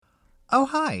Oh,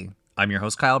 hi. I'm your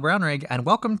host, Kyle Brownrigg, and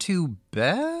welcome to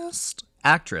Best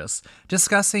Actress,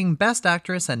 discussing Best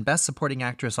Actress and Best Supporting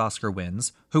Actress Oscar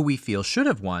wins, who we feel should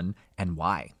have won, and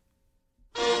why.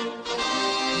 Oh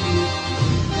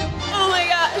my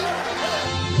gosh.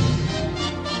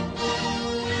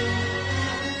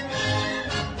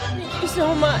 Thank you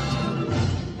so much.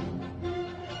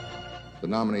 The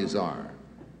nominees are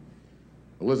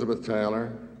Elizabeth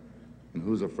Taylor in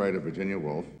Who's Afraid of Virginia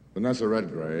Woolf, Vanessa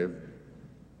Redgrave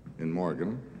in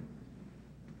Morgan,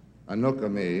 Anouk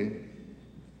Aimée,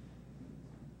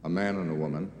 A Man and a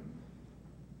Woman,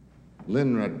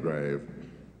 Lynn Redgrave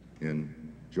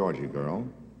in Georgy Girl,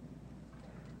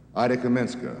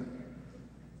 Kaminska in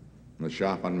The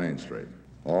Shop on Main Street,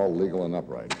 all legal and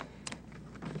upright.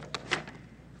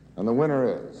 And the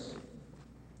winner is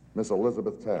Miss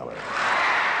Elizabeth Taylor.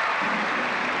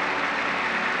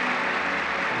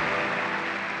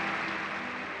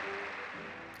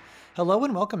 Hello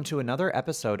and welcome to another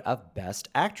episode of Best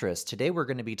Actress. Today we're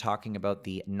going to be talking about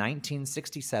the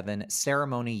 1967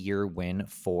 ceremony year win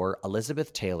for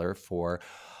Elizabeth Taylor for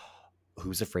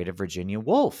Who's Afraid of Virginia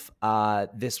Woolf.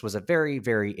 This was a very,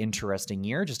 very interesting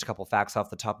year. Just a couple facts off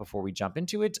the top before we jump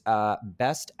into it.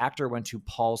 Best Actor went to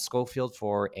Paul Scofield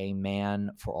for A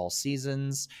Man for All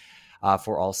Seasons.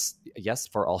 For all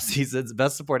seasons.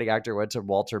 Best Supporting Actor went to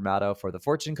Walter Matthau for The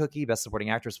Fortune Cookie. Best Supporting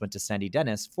Actress went to Sandy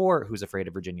Dennis for Who's Afraid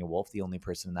of Virginia Woolf, the only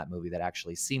person in that movie that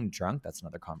actually seemed drunk. That's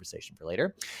another conversation for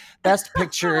later. Best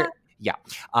Picture...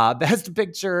 Best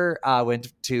Picture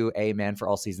went to A Man for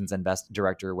All Seasons, and Best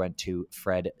Director went to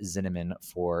Fred Zinnemann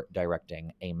for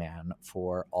directing A Man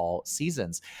for All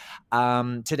Seasons.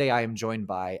 Today I am joined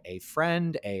by a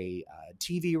friend, a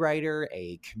TV writer,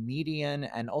 a comedian,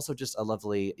 and also just a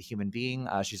lovely human being.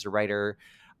 She's a writer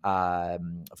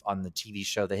on the TV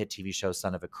show, the hit TV show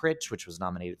Son of a Critch, which was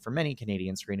nominated for many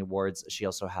Canadian Screen Awards. She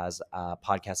also has a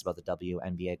podcast about the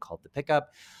WNBA called The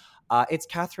Pickup. It's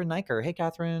Cathryn Naiker. Hey,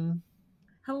 Cathryn.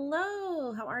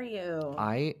 Hello, how are you?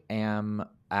 I am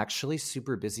actually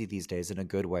super busy these days in a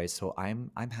good way, so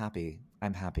I'm happy.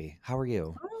 I'm happy. How are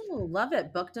you? Oh, love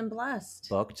it. Booked and blessed.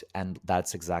 Booked, and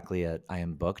that's exactly it. I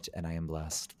am booked and I am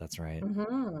blessed. That's right.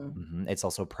 It's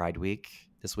also Pride Week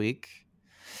this week.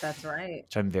 That's right.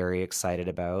 Which I'm very excited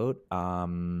about.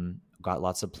 Got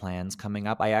lots of plans coming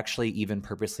up. I actually even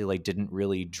purposely didn't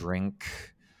really drink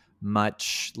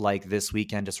much this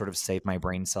weekend to sort of save my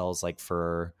brain cells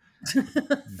for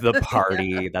the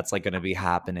party that's going to be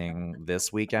happening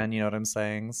this weekend. You know what I'm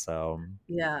saying? So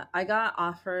yeah, I got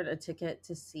offered a ticket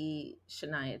to see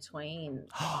Shania Twain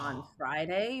on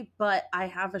Friday, but I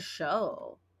have a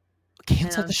show.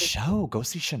 Cancel the show. Go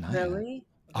see Shania. Really?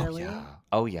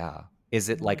 Oh yeah. Is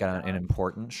it an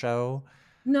important show?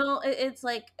 No, it's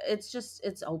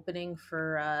opening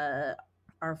for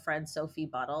our friend Sophie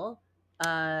Buttle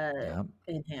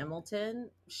in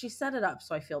Hamilton. She set it up,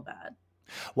 so I feel bad.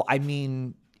 Well, I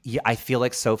mean, yeah, I feel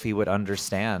like Sophie would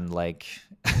understand.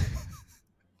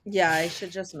 Yeah, I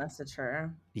should just message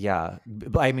her. Yeah,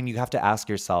 but I mean, you have to ask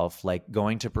yourself,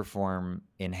 going to perform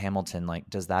in Hamilton,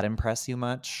 does that impress you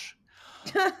much?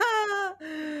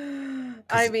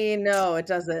 I mean, no, it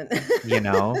doesn't.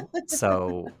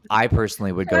 So I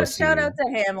personally would go see. Shout out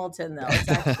to Hamilton, though. It's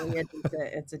actually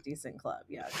it's a decent club.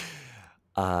 Yes.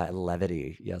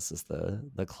 Levity, yes, is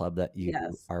the club that you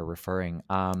are referring.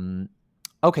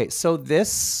 Okay, so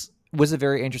this was a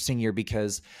very interesting year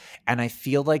and I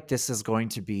feel like this is going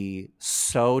to be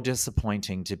so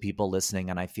disappointing to people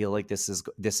listening, and I feel like this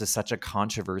is such a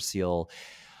controversial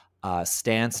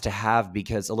stance to have,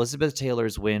 because Elizabeth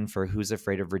Taylor's win for Who's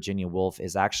Afraid of Virginia Woolf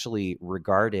is actually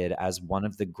regarded as one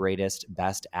of the greatest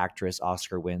Best Actress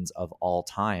Oscar wins of all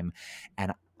time.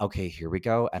 And okay, here we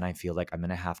go. And I feel like I'm going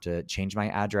to have to change my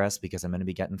address because I'm going to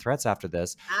be getting threats after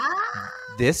this.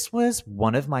 This was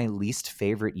one of my least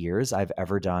favorite years I've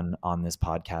ever done on this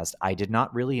podcast. I did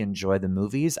not really enjoy the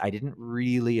movies. I didn't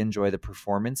really enjoy the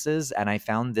performances. And I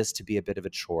found this to be a bit of a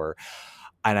chore.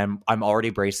 And I'm already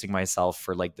bracing myself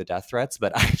for the death threats,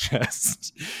 but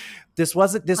this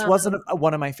wasn't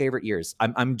one of my favorite years.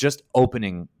 I'm just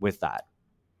opening with that.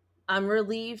 I'm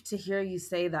relieved to hear you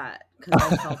say that, because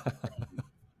I felt the same.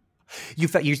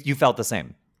 You felt the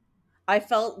same. I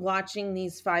felt watching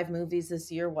these 5 movies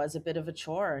this year was a bit of a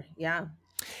chore. Yeah.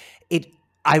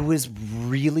 I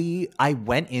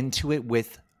went into it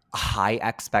with high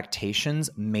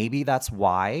expectations. Maybe that's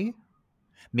why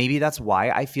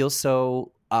I feel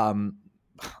so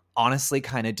honestly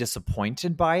kind of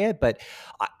disappointed by it. But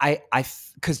I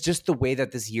because just the way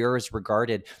that this year is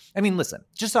regarded, I mean, listen,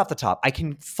 just off the top, I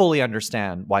can fully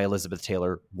understand why Elizabeth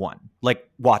Taylor won.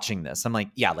 Watching this, I'm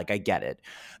yeah, I get it.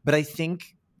 But I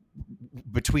think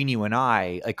between you and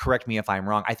I, like, correct me if I'm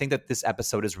wrong, I think that this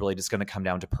episode is really just going to come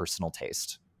down to personal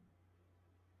taste.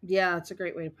 Yeah, that's a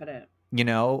great way to put it. You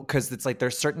know, because it's like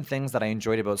there's certain things that I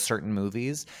enjoyed about certain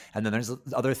movies, and then there's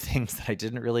other things that I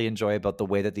didn't really enjoy about the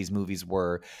way that these movies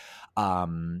were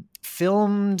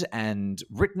filmed and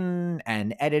written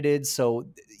and edited. So,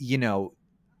 you know,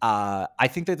 I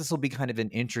think that this will be kind of an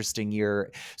interesting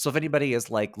year. So if anybody is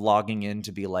like logging in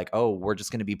to be like, oh, we're just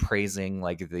going to be praising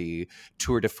like the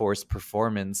tour de force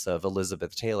performance of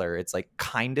Elizabeth Taylor, it's like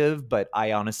kind of, but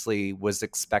I honestly was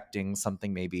expecting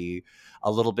something maybe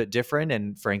a little bit different.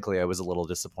 And frankly, I was a little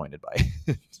disappointed by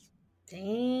it.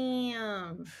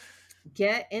 Damn.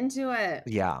 Get into it.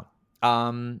 Yeah.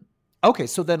 Okay,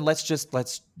 so then let's just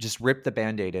rip the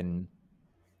Band-Aid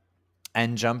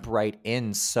and jump right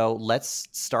in. So let's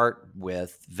start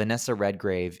with Vanessa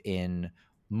Redgrave in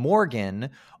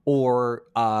Morgan, or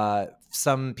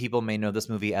some people may know this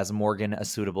movie as Morgan, A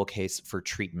Suitable Case for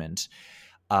Treatment.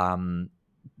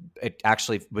 It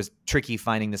actually was tricky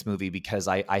finding this movie because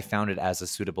I found it as A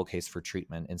Suitable Case for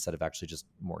Treatment instead of actually just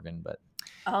Morgan. But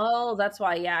oh, that's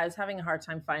why. Yeah, I was having a hard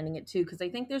time finding it too, because I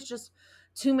think there's just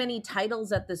too many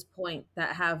titles at this point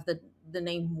that have the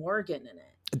name Morgan in it.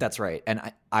 That's right.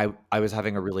 And I was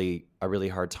having a really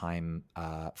hard time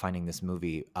finding this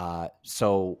movie.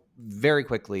 So very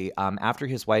quickly, after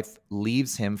his wife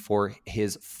leaves him for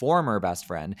his former best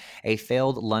friend, a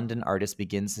failed London artist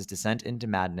begins his descent into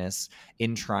madness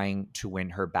in trying to win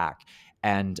her back.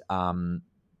 And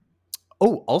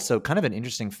also kind of an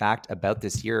interesting fact about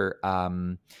this year,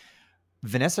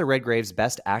 Vanessa Redgrave's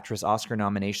Best Actress Oscar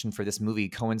nomination for this movie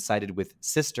coincided with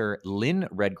sister Lynn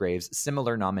Redgrave's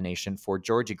similar nomination for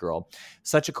Georgy Girl.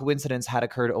 Such a coincidence had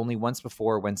occurred only once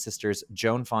before, when sisters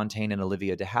Joan Fontaine and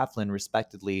Olivia de Havilland,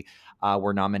 respectively,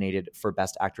 were nominated for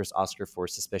Best Actress Oscar for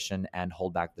Suspicion and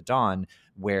Hold Back the Dawn,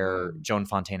 where Joan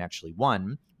Fontaine actually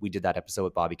won. We did that episode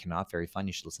with Bobby Knopf. Very fun.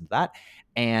 You should listen to that.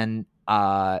 And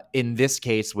in this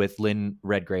case, with Lynn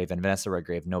Redgrave and Vanessa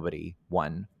Redgrave, nobody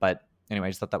won. But anyway, I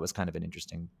just thought that was kind of an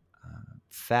interesting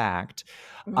fact.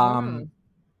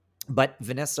 But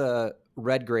Vanessa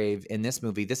Redgrave in this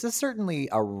movie, this is certainly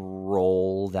a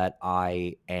role that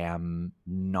I am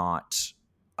not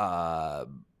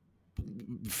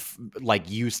like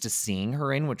used to seeing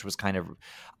her in, which was kind of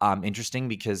interesting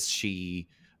because she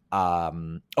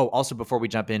also before we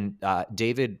jump in,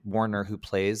 David Warner, who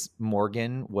plays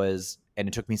Morgan, was, and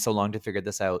it took me so long to figure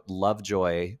this out,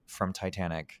 Lovejoy from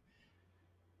Titanic.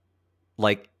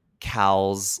 Like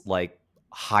Cal's like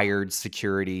hired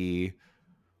security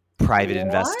private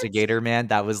investigator man.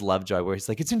 That was Lovejoy, where he's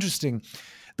like, it's interesting,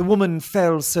 the woman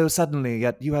fell so suddenly,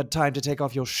 yet you had time to take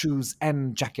off your shoes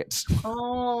and jacket.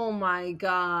 Oh my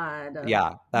god.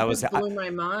 Yeah, that was blew my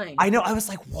mind. I know. I was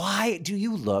like, why do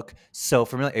you look so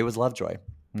familiar? It was Lovejoy.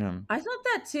 Yeah. I thought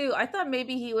that too. I thought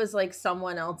maybe he was like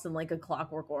someone else in like A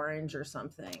Clockwork Orange or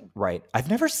something. Right. I've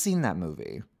never seen that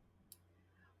movie.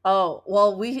 Oh,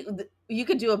 well, you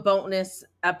could do a bonus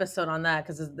episode on that,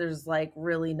 because there's like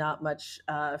really not much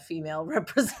female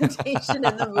representation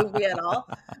in the movie at all.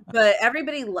 But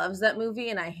everybody loves that movie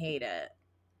and I hate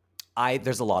it.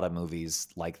 There's a lot of movies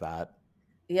like that.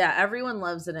 Yeah, everyone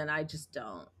loves it and I just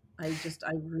don't. I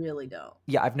really don't.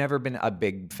 Yeah, I've never been a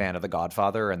big fan of The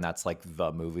Godfather, and that's like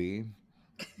the movie.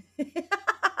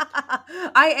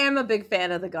 I am a big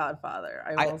fan of The Godfather.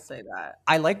 I will say that.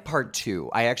 I like part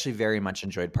 2. I actually very much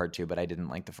enjoyed part 2, but I didn't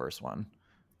like the first one.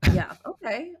 Yeah.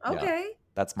 Okay. Yeah,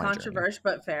 that's my controversial,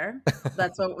 but fair.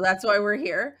 That's why we're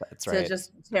here. That's right. To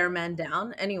just tear men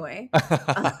down. Anyway.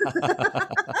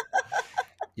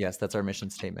 Yes, that's our mission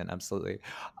statement. Absolutely.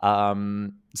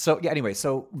 Anyway,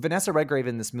 so Vanessa Redgrave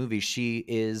in this movie, she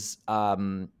is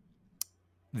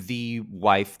the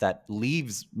wife that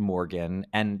leaves Morgan,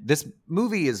 and this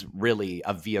movie is really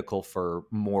a vehicle for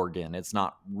Morgan. It's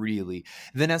not really.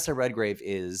 Vanessa Redgrave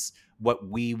is what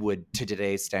we would, to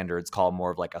today's standards, call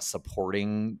more of like a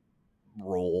supporting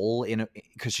role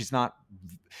because she's not.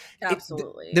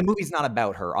 Absolutely. The movie's not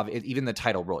about her. Even the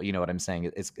title role, you know what I'm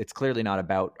saying? It's clearly not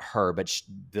about her, but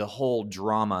the whole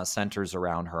drama centers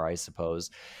around her, I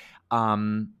suppose.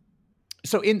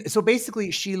 So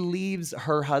basically, she leaves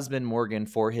her husband Morgan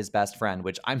for his best friend,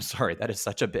 which, I'm sorry, that is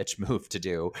such a bitch move to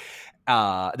do.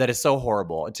 That is so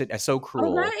horrible. It's so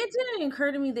cruel. Oh, it didn't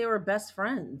occur to me they were best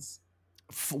friends.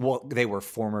 Well, they were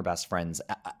former best friends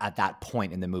at that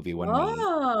point in the movie when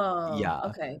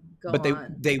okay, but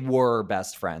they were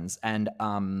best friends, and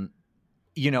I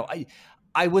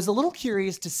was a little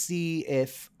curious to see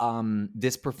if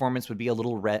this performance would be a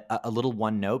little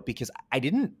one note, because I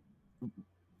didn't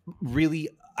really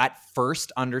at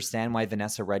first understand why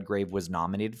Vanessa Redgrave was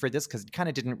nominated for this, because it kind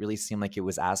of didn't really seem like it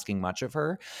was asking much of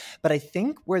her. But I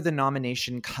think where the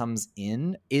nomination comes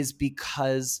in is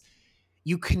because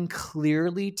you can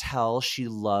clearly tell she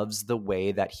loves the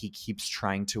way that he keeps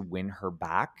trying to win her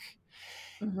back.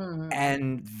 Mm-hmm.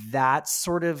 And that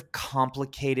sort of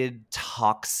complicated,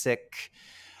 toxic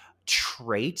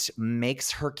trait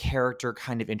makes her character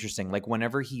kind of interesting. Like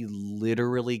whenever he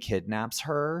literally kidnaps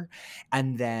her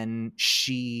and then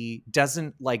she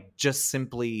doesn't like just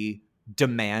simply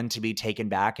demand to be taken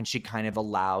back and she kind of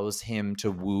allows him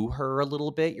to woo her a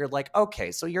little bit, you're like,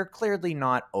 okay, so you're clearly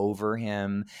not over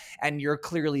him and you're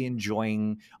clearly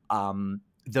enjoying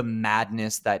the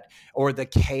madness that, or the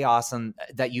chaos and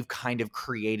that you've kind of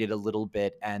created a little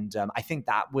bit. And I think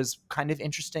that was kind of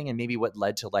interesting and maybe what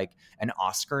led to like an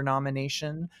Oscar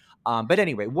nomination. But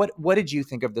anyway, what did you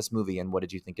think of this movie and what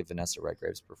did you think of Vanessa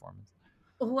Redgrave's performance?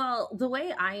 Well, the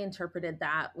way I interpreted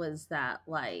that was that,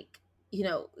 like,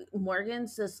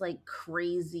 Morgan's this like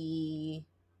crazy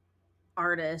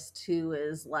artist who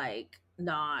is like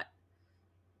not,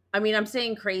 I mean, I'm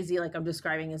saying crazy, like I'm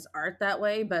describing his art that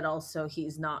way, but also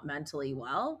he's not mentally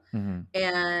well. Mm-hmm.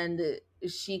 And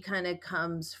she kind of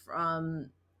comes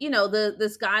from,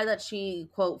 this guy that she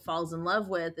quote falls in love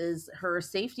with is her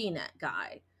safety net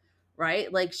guy,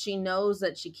 right? Like she knows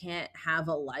that she can't have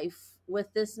a life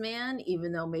with this man,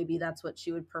 even though maybe that's what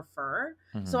she would prefer.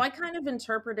 Mm-hmm. So I kind of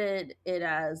interpreted it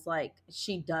as like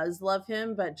she does love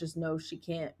him, but just knows she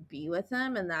can't be with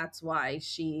him. And that's why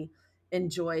she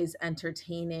enjoys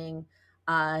entertaining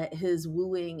his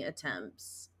wooing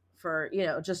attempts for,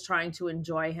 just trying to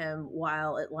enjoy him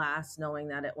while it lasts, knowing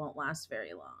that it won't last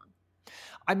very long.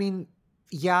 I mean,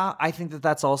 yeah, I think that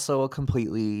that's also a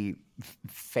completely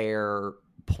fair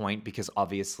point because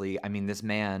obviously, I mean, this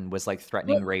man was like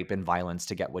threatening But rape and violence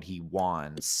to get what he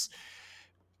wants.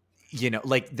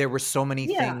 Like there were so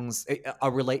many yeah, things.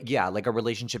 Like a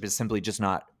relationship is simply just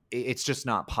not. It's just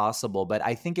not possible. But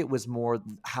I think it was more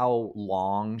how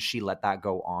long she let that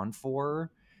go on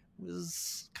for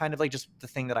was kind of like just the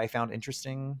thing that I found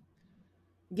interesting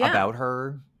yeah, about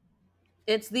her.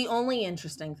 it's the only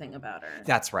interesting thing about her.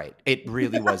 That's right. It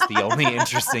really was the only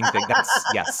interesting thing. That's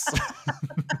yes.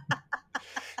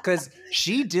 Because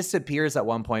she disappears at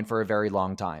one point for a very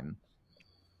long time.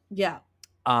 Yeah.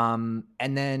 And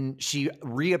then she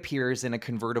reappears in a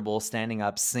convertible, standing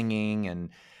up, singing, and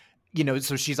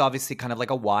so she's obviously kind of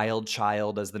like a wild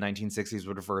child, as the 1960s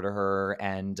would refer to her,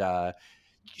 and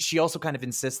she also kind of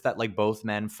insists that like both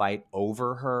men fight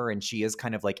over her, and she is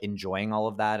kind of like enjoying all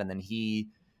of that, and then he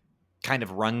kind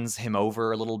of runs him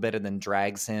over a little bit and then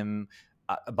drags him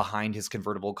behind his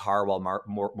convertible car while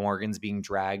Morgan's being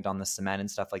dragged on the cement and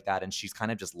stuff like that, and she's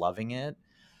kind of just loving it.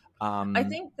 I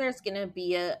think there's going to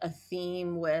be a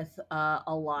theme with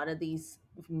a lot of these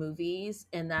movies,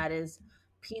 and that is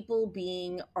people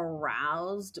being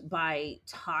aroused by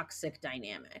toxic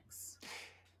dynamics.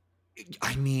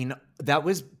 I mean, that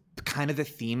was kind of the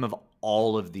theme of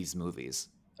all of these movies.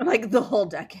 Like the whole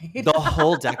decade. The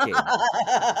whole decade.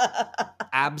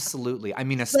 Absolutely. I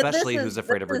mean, especially Who's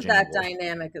Afraid of this is Virginia that Woolf.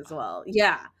 dynamic as well.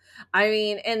 Yeah. I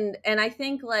mean, and I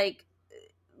think like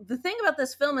the thing about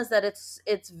this film is that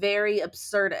it's very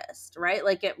absurdist, right?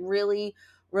 Like it really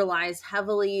relies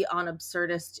heavily on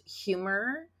absurdist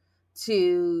humor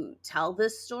to tell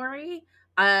this story.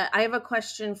 I have a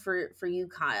question for you,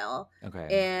 Kyle, Okay.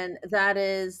 and that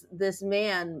is this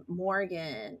man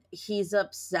Morgan. He's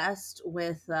obsessed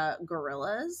with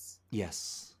gorillas.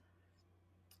 Yes.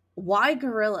 Why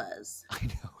gorillas? I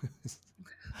know.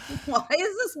 Why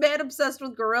is this man obsessed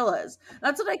with gorillas?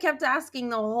 That's what I kept asking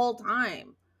the whole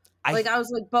time. I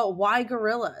was like, but why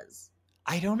gorillas?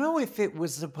 I don't know if it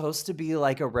was supposed to be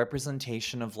like a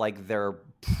representation of like their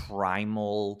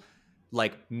primal,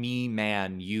 like me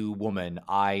man, you woman,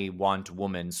 I want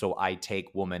woman, so I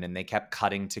take woman, and they kept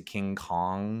cutting to King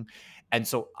Kong. And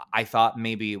so I thought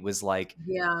maybe it was like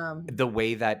the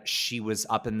way that she was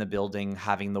up in the building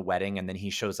having the wedding, and then he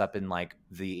shows up in like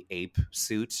the ape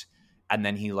suit, and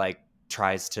then he like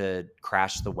tries to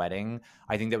crash the wedding.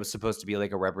 I think that was supposed to be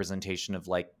like a representation of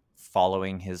like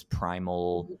following his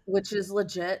primal. Which is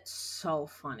legit so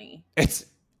funny. It's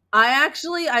I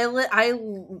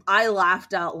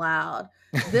laughed out loud.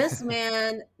 This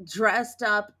man dressed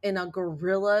up in a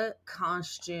gorilla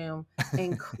costume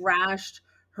and crashed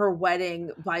her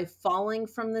wedding by falling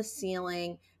from the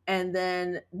ceiling and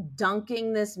then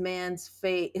dunking this man's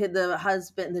face,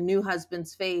 the new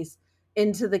husband's face,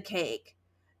 into the cake,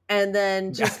 and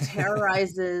then just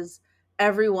terrorizes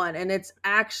everyone. And it's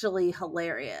actually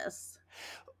hilarious.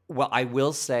 Well, I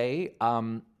will say,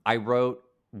 I wrote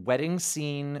wedding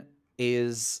scene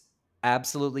is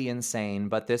absolutely insane.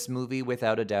 But this movie,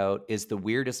 without a doubt, is the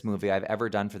weirdest movie I've ever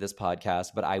done for this podcast,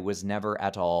 but I was never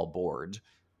at all bored.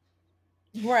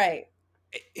 Right.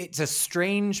 It's a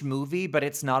strange movie, but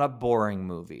it's not a boring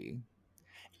movie.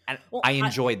 And I Well,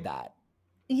 enjoyed that.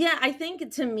 yeah, I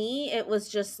think to me it was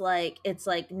just like it's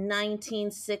like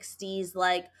 1960s,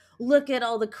 like look at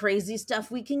all the crazy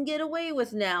stuff we can get away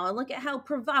with now and look at how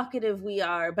provocative we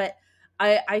are. But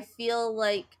I feel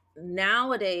like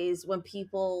nowadays when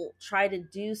people try to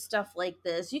do stuff like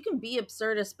this, you can be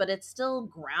absurdist, but it's still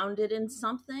grounded in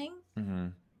something. Mm-hmm.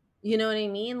 You know what I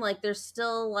mean? Like there's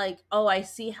still like, oh, I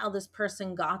see how this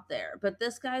person got there. But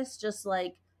this guy's just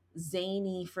like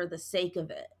zany for the sake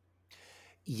of it.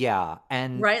 Yeah.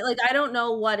 And Right? Like I don't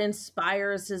know what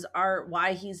inspires his art,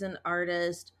 why he's an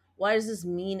artist, why does this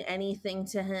mean anything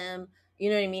to him? You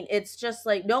know what I mean? It's just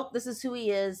like, nope, this is who he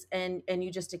is, and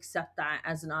you just accept that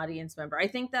as an audience member. I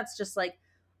think that's just like,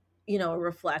 a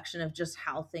reflection of just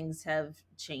how things have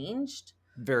changed.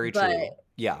 very But true.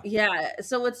 Yeah. yeah,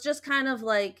 so it's just kind of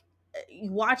like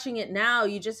watching it now,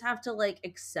 you just have to like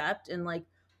accept and like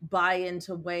buy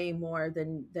into way more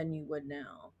than you would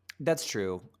now. That's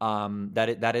true.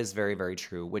 That is very, very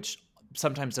true, which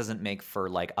sometimes doesn't make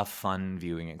for like a fun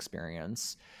viewing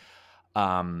experience.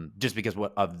 Just because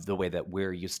of the way that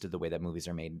we're used to the way that movies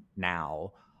are made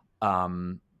now.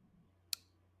 Um,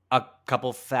 a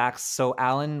couple facts. So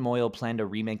Alan Moyle planned a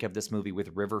remake of this movie with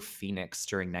River Phoenix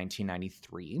during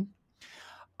 1993.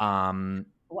 Um,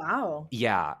 Wow.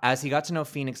 Yeah, as he got to know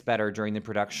Phoenix better during the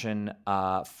production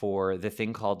for The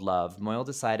Thing Called Love, Moyle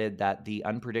decided that the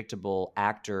unpredictable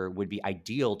actor would be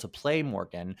ideal to play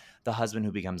Morgan, the husband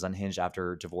who becomes unhinged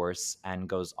after divorce and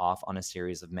goes off on a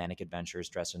series of manic adventures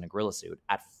dressed in a gorilla suit.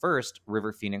 At first,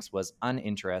 River Phoenix was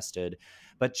uninterested,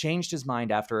 but changed his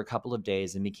mind after a couple of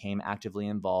days and became actively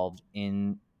involved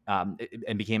in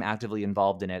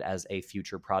it as a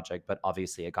future project. But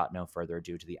obviously, it got no further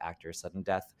due to the actor's sudden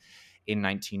death in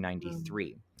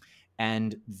 1993.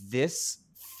 And this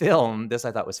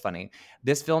I thought was funny.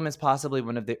 This film is possibly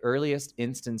one of the earliest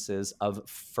instances of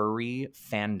furry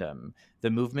fandom.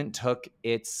 The movement took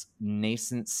its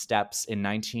nascent steps in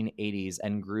 1980s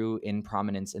and grew in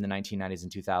prominence in the 1990s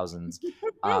and 2000s.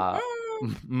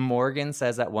 Morgan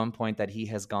says at one point that he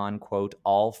has gone, quote,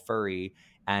 all furry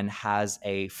and has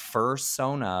a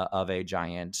fursona of a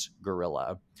giant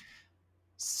gorilla.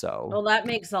 So, Well, that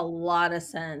makes a lot of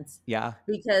sense yeah.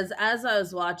 because as I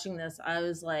was watching this, I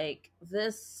was like,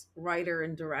 this writer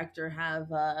and director have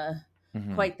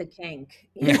Mm-hmm. quite the kink.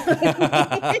 You know what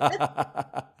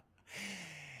I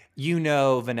mean?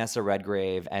 Vanessa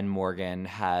Redgrave and Morgan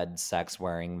had sex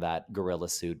wearing that gorilla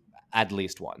suit at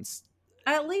least once.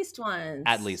 At least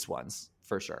once.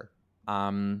 For sure.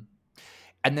 And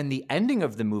then the ending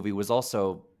of the movie was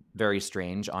also very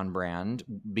strange on brand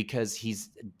because he's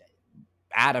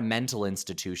at a mental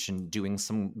institution doing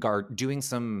some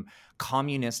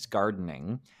communist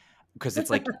gardening because it's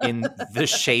like in the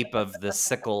shape of the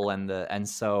sickle and then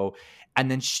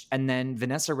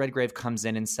Vanessa Redgrave comes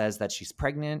in and says that she's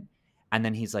pregnant, and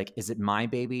then he's like, is it my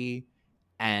baby?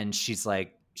 And she's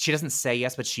like, she doesn't say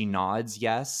yes, but she nods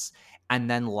yes, and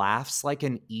then laughs like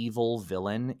an evil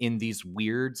villain in these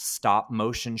weird stop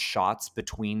motion shots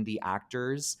between the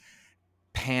actors.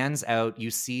 Pans out, you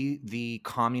see the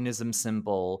communism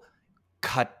symbol,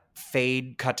 cut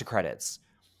to credits.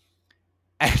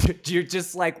 And you're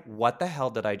just like, what the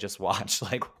hell did I just watch?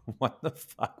 Like, what the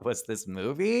fuck was this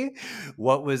movie?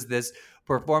 What was this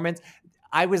performance?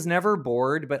 I was never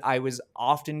bored, but I was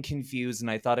often confused, and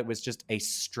I thought it was just a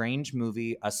strange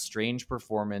movie, a strange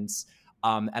performance.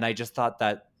 And I just thought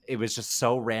that it was just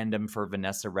so random for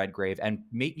Vanessa Redgrave, and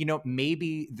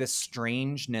maybe the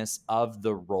strangeness of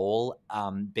the role,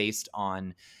 based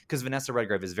on, because Vanessa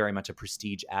Redgrave is very much a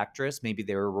prestige actress. Maybe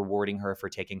they were rewarding her for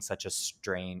taking such a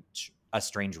strange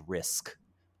risk.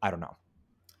 I don't know.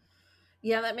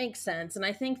 Yeah, that makes sense. And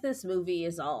I think this movie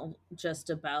is all just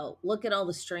about look at all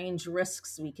the strange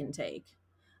risks we can take.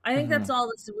 I think Mm-hmm. that's all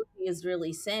this movie is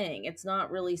really saying. It's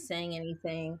not really saying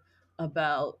anything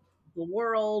about the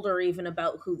world or even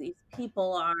about who these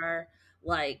people are.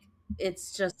 Like,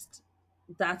 it's just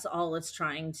that's all it's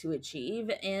trying to achieve.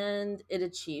 And it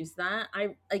achieves that.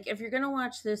 I like if you're going to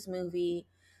watch this movie,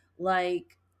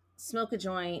 like, smoke a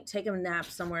joint, take a nap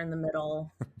somewhere in the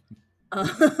middle.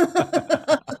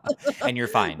 And you're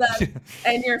fine. that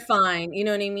and you're fine, you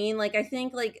know what I mean? Like I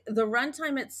think like the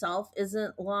runtime itself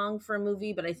isn't long for a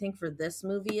movie, but I think for this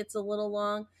movie it's a little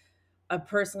long.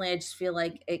 Personally, I just feel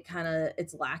like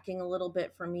it's lacking a little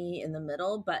bit for me in the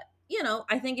middle, but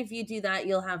I think if you do that,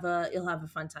 you'll have a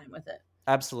fun time with it.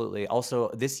 Absolutely. Also,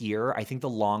 this year, I think the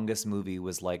longest movie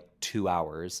was like 2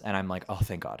 hours, and I'm like, oh,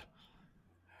 thank God.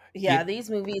 Yeah, these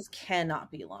movies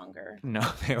cannot be longer. No,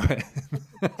 they were.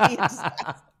 These-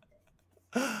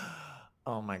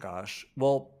 Oh my gosh.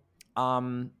 Well,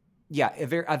 yeah,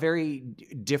 a very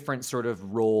different sort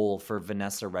of role for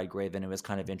Vanessa Redgrave, and it was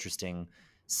kind of interesting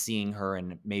seeing her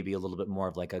in maybe a little bit more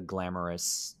of like a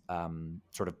glamorous,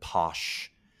 sort of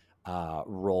posh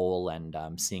role, and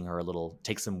seeing her a little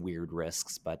take some weird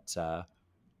risks. But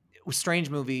it was a strange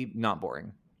movie, not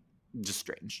boring, just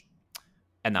strange,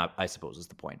 and that I suppose is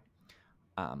the point.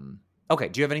 Okay,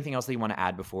 do you have anything else that you want to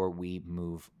add before we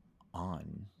move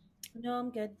on? No,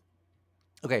 I'm good.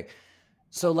 Okay,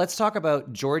 so let's talk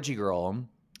about Georgy Girl,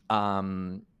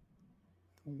 um,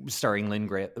 starring Lynn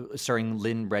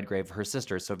Redgrave, her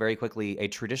sister. So very quickly, a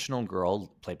traditional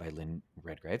girl played by Lynn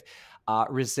Redgrave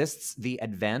resists the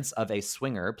advance of a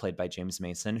swinger played by James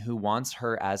Mason, who wants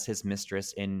her as his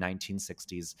mistress in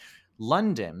 1960s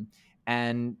London.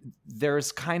 And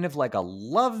there's kind of like a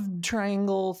love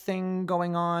triangle thing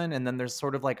going on, and then there's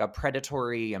sort of like a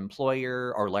predatory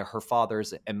employer, or like her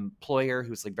father's employer,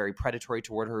 who's like very predatory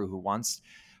toward her, who wants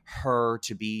her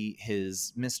to be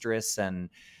his mistress. And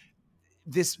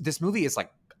this movie is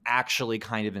like actually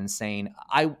kind of insane.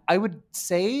 I would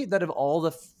say that of all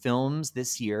the films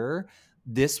this year,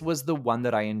 this was the one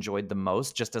that I enjoyed the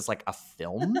most, just as like a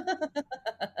film.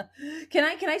 Can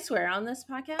I swear on this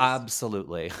podcast?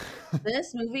 Absolutely.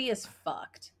 This movie is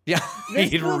fucked. Yeah,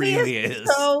 This it movie is really is.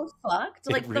 so fucked.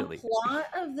 It Like the really. plot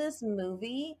of this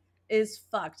movie is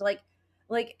fucked. Like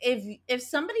if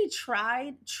somebody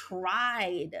tried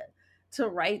to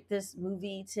write this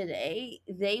movie today,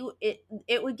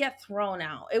 it would get thrown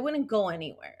out. It wouldn't go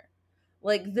anywhere.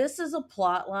 Like this is a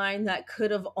plot line that could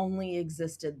have only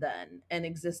existed then and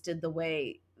existed the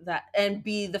way that and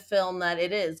be the film that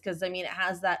it is, because I mean it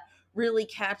has that really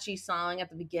catchy song at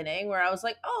the beginning where I was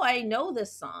like, "Oh, I know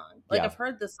this song. Like Yeah. I've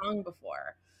heard this song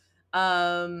before."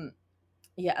 Um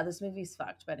yeah, this movie's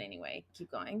fucked, but anyway,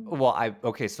 keep going. Well,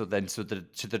 so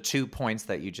the 2 points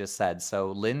that you just said.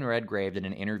 So Lynn Redgrave in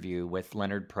an interview with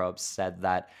Leonard Probst said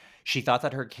that she thought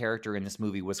that her character in this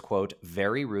movie was, quote,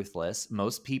 very ruthless.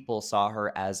 Most people saw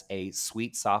her as a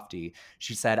sweet softie.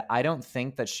 She said, I don't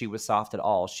think that she was soft at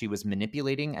all. She was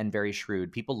manipulating and very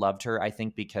shrewd. People loved her, I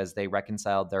think, because they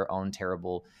reconciled with their own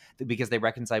terrible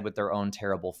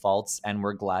faults, and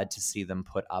were glad to see them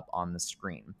put up on the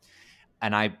screen.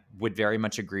 And I would very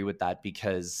much agree with that,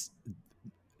 because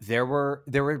there were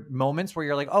moments where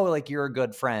you're like, oh, like you're a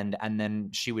good friend, and then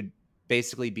she would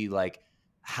basically be like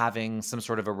having some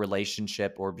sort of a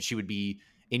relationship, or she would be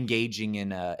engaging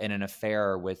in an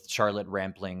affair with Charlotte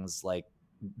Rampling's like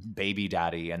baby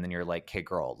daddy, and then you're like, hey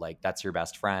girl, like that's your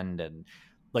best friend, and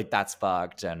like that's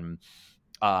fucked. And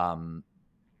um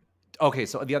okay,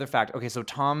 so the other fact. Okay, so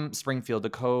Tom Springfield, the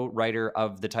co-writer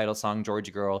of the title song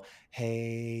 "Georgy Girl,"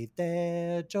 "Hey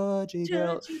there, Georgy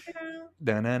Girl," Georgy Girl.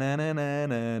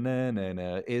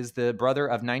 is the brother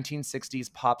of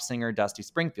 1960s pop singer Dusty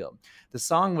Springfield. The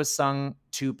song was sung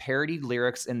to parodied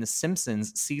lyrics in The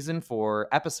Simpsons season 4,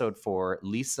 episode 4,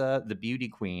 Lisa the Beauty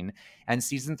Queen, and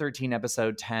season 13,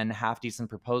 episode 10, Half Decent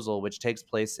Proposal, which takes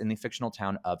place in the fictional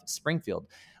town of Springfield.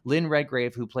 Lynn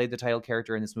Redgrave, who played the title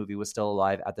character in this movie, was still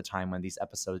alive at the time when these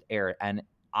episodes aired. And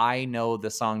I know the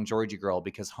song Georgy Girl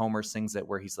because Homer sings it,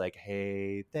 where he's like,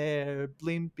 hey there,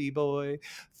 blimpy boy,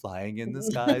 flying in the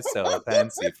sky so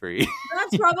fancy free.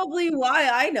 That's probably why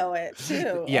I know it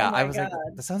too. Yeah, Oh I my was god.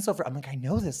 like, that sounds so I'm like, I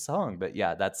know this song. But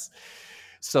yeah, that's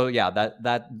so yeah,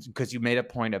 that because you made a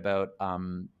point about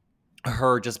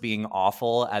her just being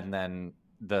awful, and then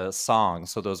the song.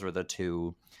 So those were the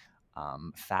two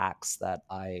facts that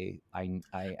I I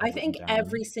had written think down.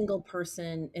 every single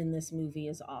person in this movie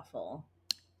is awful.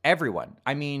 Everyone.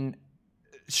 I mean,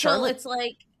 So Charlotte. it's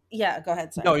like, yeah, go ahead,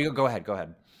 No, sorry. you go ahead. Go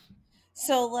ahead.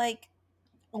 So like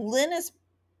Lynn is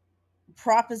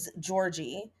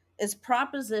Georgie is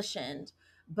propositioned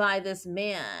by this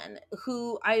man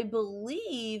who I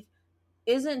believe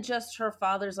isn't just her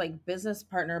father's like business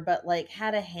partner, but like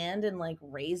had a hand in like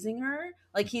raising her.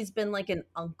 Like he's been like an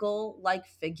uncle like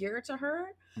figure to her.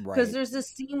 Because Right. there's this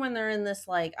scene when they're in this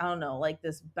like, I don't know, like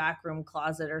this backroom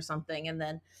closet or something, and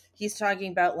then he's talking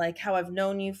about like how I've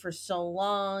known you for so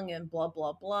long and blah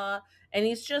blah blah, and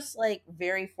he's just like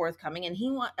very forthcoming, and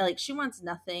she wants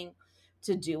nothing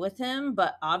to do with him,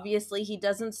 but obviously he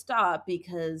doesn't stop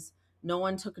because no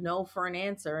one took no for an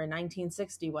answer in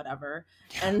 1960 whatever.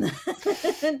 And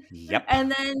then, Yep.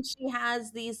 and then she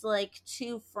has these like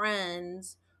two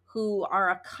friends who are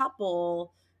a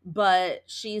couple, but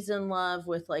she's in love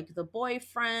with like the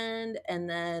boyfriend, and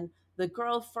then the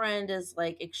girlfriend is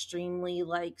like extremely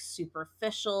like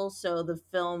superficial, so the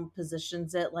film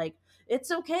positions it like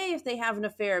it's okay if they have an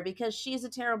affair because she's a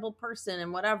terrible person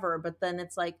and whatever, but then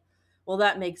it's like, well,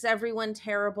 that makes everyone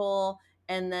terrible.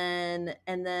 And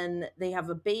then they have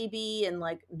a baby and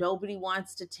like nobody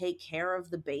wants to take care of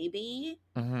the baby,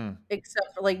 Mm-hmm.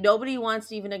 except for like nobody wants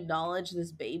to even acknowledge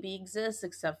this baby exists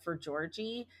except for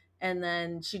Georgie. And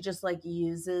then she just like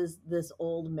uses this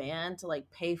old man to like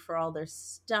pay for all their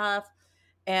stuff,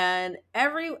 and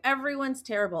everyone's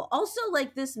terrible. Also,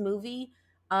 like this movie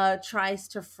tries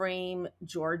to frame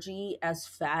Georgie as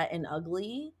fat and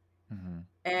ugly, Mm-hmm.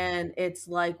 and it's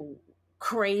like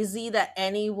crazy that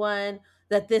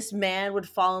this man would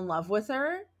fall in love with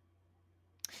her. Isn't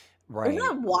Right.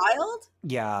 that wild?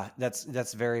 Yeah,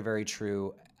 that's very, very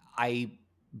true. I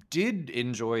did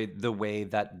enjoy the way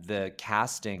that the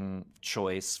casting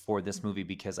choice for this movie,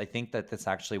 because I think that this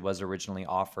actually was originally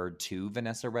offered to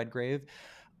Vanessa Redgrave.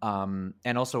 And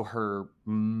also her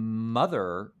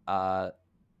mother,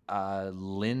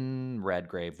 Lynn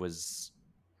Redgrave, was,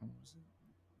 what was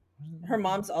it? Her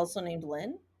mom's also named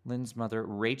Lynn. Lynn's mother,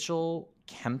 Rachel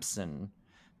Kempson,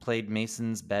 played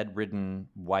Mason's bedridden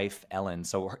wife, Ellen.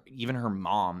 So even her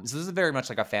mom. So this is very much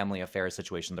like a family affair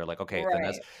situation. They're like, okay,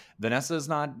 Right. Vanessa's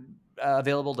not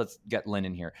available. Let's get Lynn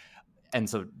in here, and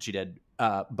so she did.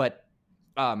 But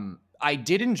I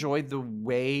did enjoy the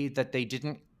way that they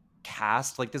didn't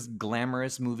cast like this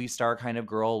glamorous movie star kind of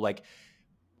girl, like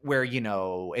where,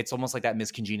 it's almost like that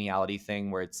miscongeniality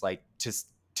thing where it's like just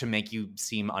to make you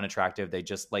seem unattractive, they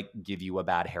just like give you a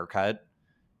bad haircut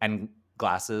and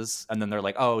glasses, and then they're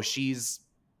like, oh, she's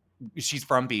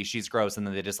frumpy, she's gross, and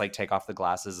then they just like take off the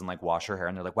glasses and like wash her hair,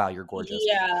 and they're like, wow, you're gorgeous.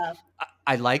 Yeah.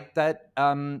 I like that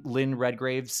Lynn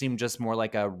Redgrave seemed just more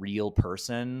like a real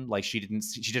person. Like she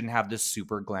didn't have this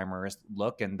super glamorous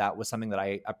look, and that was something that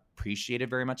I appreciated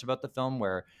very much about the film,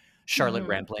 where Charlotte Hmm.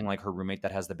 Rampling, like her roommate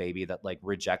that has the baby, that like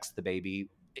rejects the baby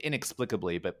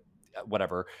inexplicably, but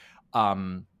whatever.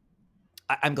 I'm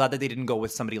glad that they didn't go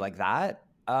with somebody like that.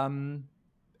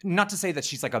 Not to say that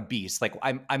she's like a beast. Like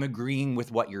I'm agreeing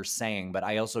with what you're saying, but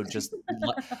I also just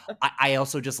I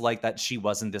also just like that she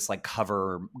wasn't this like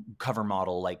cover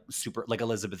model, like super like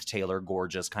Elizabeth Taylor,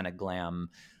 gorgeous kind of glam.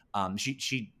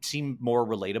 She seemed more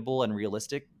relatable and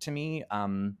realistic to me.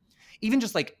 Even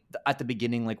just like at the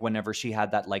beginning, like whenever she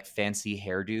had that like fancy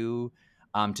hairdo,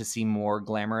 to seem more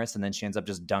glamorous, and then she ends up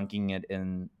just dunking it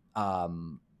in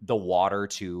the water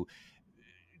to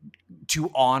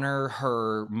honor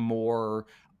her more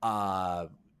uh,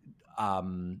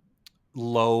 um,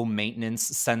 low maintenance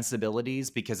sensibilities,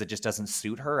 because it just doesn't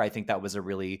suit her. I think that was a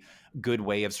really good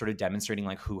way of sort of demonstrating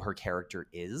like who her character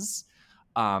is,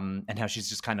 and how she's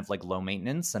just kind of like low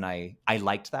maintenance. And I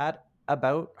liked that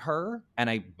about her, and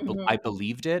I Hmm.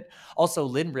 believed it. Also,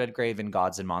 Lynn Redgrave in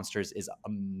Gods and Monsters is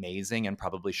amazing and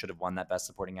probably should have won that Best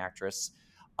Supporting Actress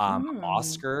Mm.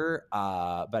 Oscar.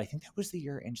 But I think that was the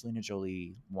year Angelina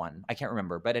Jolie won. I can't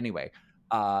remember, but anyway,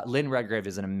 Lynn Redgrave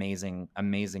is an amazing,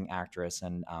 amazing actress,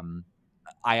 and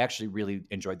I actually really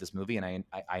enjoyed this movie, and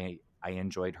I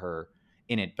enjoyed her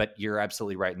in it. But you're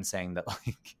absolutely right in saying that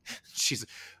like she's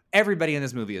everybody in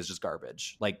this movie is just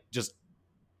garbage, like just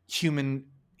human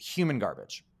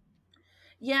garbage.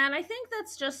 Yeah, and I think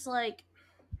that's just like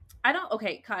I don't.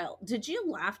 Okay, Kyle, did you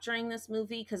laugh during this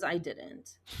movie? Because I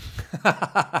didn't.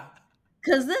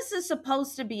 Because this is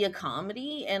supposed to be a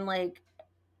comedy, and like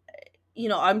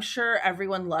I'm sure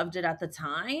everyone loved it at the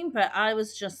time, but I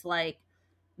was just like,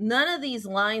 none of these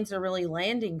lines are really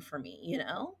landing for me.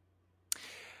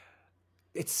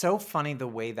 It's so funny the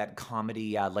way that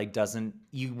comedy, like doesn't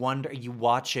you wonder you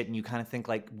watch it and you kind of think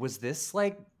like, was this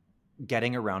like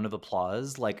getting a round of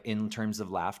applause, like in terms of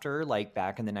laughter, like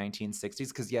back in the 1960s?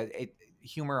 Because yeah,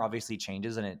 humor obviously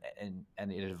changes and it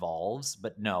evolves.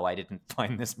 But no, I didn't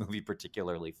find this movie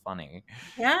particularly funny.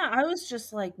 Yeah, I was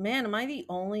just like, man, am I the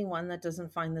only one that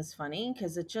doesn't find this funny?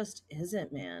 Because it just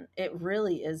isn't, man. It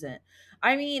really isn't.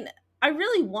 I mean, I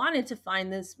really wanted to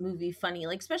find this movie funny,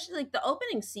 like especially like the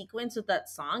opening sequence with that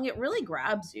song. It really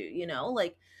grabs you.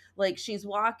 Like she's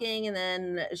walking and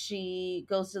then she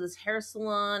goes to this hair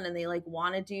salon and they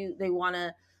want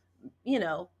to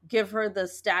give her the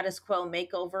status quo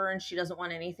makeover and she doesn't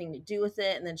want anything to do with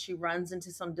it. And then she runs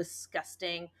into some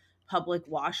disgusting public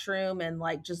washroom and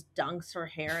like just dunks her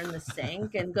hair in the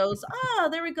sink and goes, oh,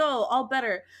 there we go, all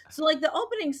better. So like the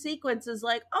opening sequence is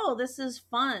like, oh, this is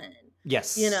fun,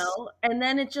 Yes. and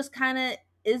then it just kind of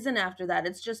isn't after that.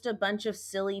 It's just a bunch of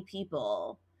silly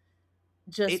people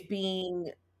It just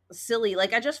being silly.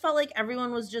 Like I just felt like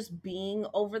everyone was just being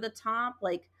over the top.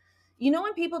 Like,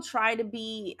 when people try to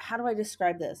be, how do I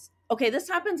describe this? Okay, this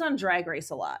happens on Drag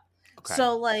Race a lot. Okay.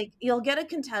 So like you'll get a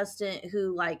contestant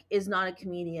who like is not a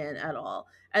comedian at all,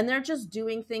 and they're just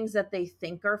doing things that they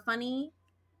think are funny,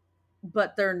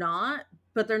 but they're not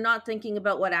thinking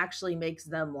about what actually makes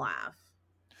them laugh.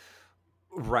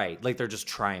 Right. Like they're just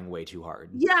trying way too hard.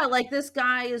 Yeah, like this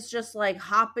guy is just like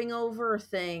hopping over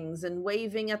things and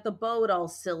waving at the boat all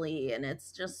silly, and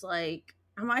it's just like,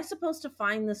 am I supposed to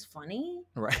find this funny?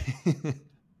 Right.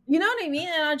 You know what I mean?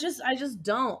 And I just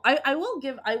don't. I will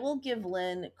give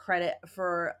Lynn credit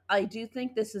for, I do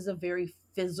think this is a very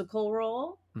physical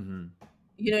role. Hmm.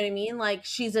 You know what I mean? Like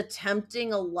she's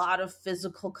attempting a lot of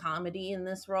physical comedy in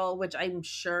this role, which I'm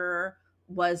sure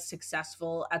was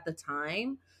successful at the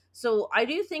time. So I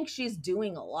do think she's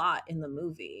doing a lot in the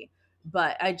movie.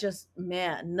 But I just,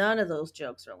 man, none of those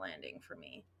jokes are landing for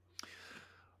me.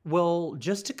 Well,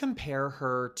 just to compare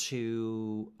her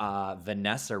to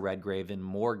Vanessa Redgrave in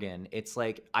Morgan, it's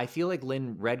like I feel like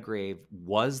Lynn Redgrave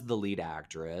was the lead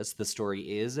actress. The story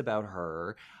is about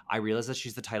her. I realize that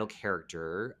she's the title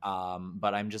character,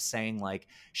 but I'm just saying, like,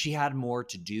 she had more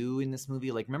to do in this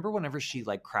movie. Like, remember whenever she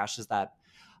like crashes that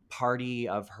party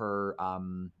of her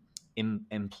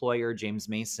employer James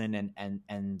Mason,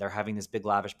 and they're having this big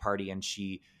lavish party, and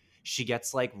she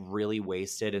gets like really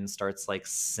wasted and starts like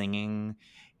singing,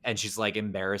 and she's like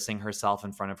embarrassing herself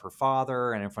in front of her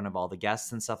father and in front of all the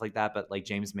guests and stuff like that, but like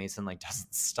James Mason like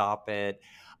doesn't stop it.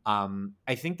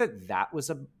 I think that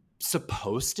was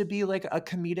supposed to be like a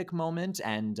comedic moment,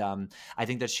 and I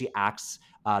think that she acts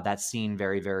that scene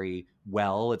very very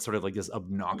well. It's sort of like this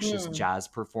obnoxious Hmm. jazz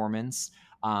performance.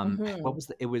 What Hmm.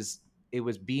 was it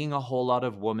was being a whole lot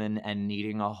of woman and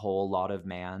needing a whole lot of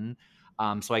man.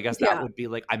 So I guess that Yeah. would be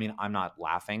like, I mean, I'm not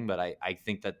laughing, but I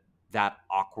think that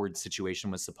awkward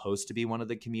situation was supposed to be one of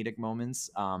the comedic moments.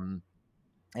 And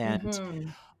Hmm.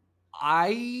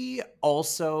 I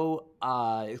also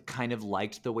kind of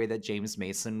liked the way that James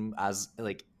Mason, as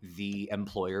like the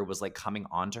employer, was like coming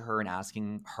on to her and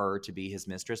asking her to be his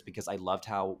mistress, because I loved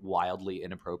how wildly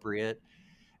inappropriate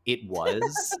it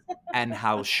was and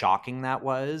how shocking that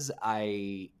was.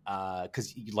 I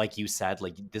because like you said,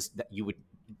 like this, that you would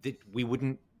we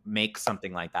wouldn't make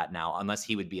something like that now unless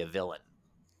he would be a villain,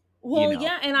 you Well, know.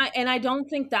 yeah, and I don't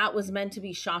think that was meant to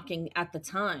be shocking at the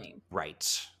time.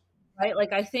 Right. Right?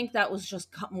 Like I think that was just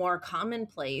more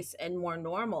commonplace and more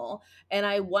normal. And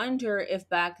I wonder if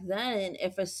back then,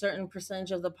 if a certain percentage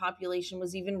of the population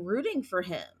was even rooting for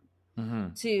him Hmm.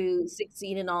 to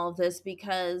succeed in all of this,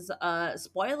 because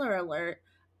spoiler alert,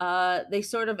 they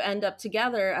sort of end up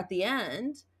together at the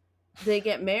end. They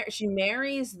get married. She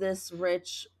marries this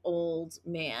rich old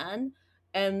man,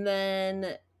 and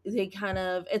then they kind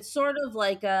of, it's sort of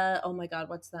like a, oh my god,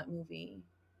 what's that movie?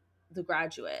 The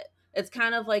Graduate. It's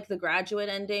kind of like The Graduate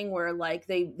ending, where like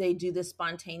they do this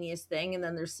spontaneous thing, and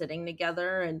then they're sitting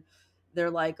together and they're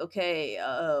like, okay,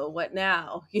 what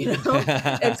now? You know,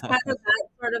 it's kind of that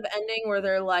sort of ending where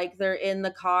they're like they're in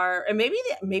the car, and maybe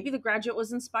The Graduate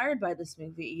was inspired by this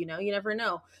movie. You know, you never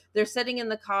know. They're sitting in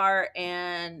the car,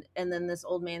 and then this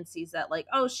old man sees that, like,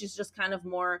 oh, she's just kind of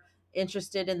more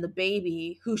interested in the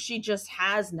baby, who she just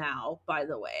has now, by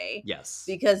the way, Yes.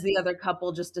 because the other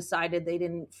couple just decided they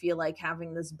didn't feel like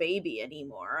having this baby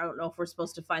anymore. I don't know if we're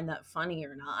supposed to find that funny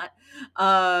or not.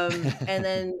 And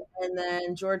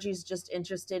then Georgie's just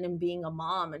interested in being a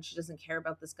mom, and she doesn't care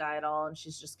about this guy at all, and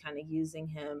she's just kind of using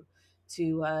him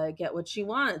to get what she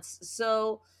wants.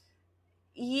 So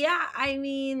yeah, I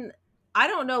mean, I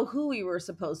don't know who we were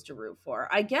supposed to root for.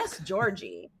 I guess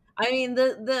Georgie. I mean,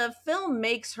 the film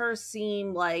makes her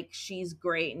seem like she's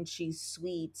great and she's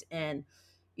sweet, and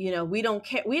we don't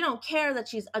care that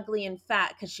she's ugly and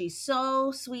fat because she's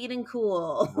so sweet and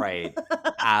cool. Right.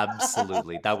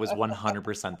 Absolutely. That was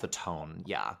 100% the tone.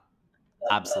 Yeah.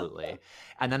 Absolutely.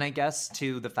 And then I guess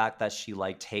too the fact that she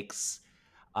like takes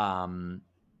um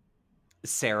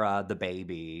Sarah the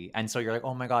baby, and so you're like,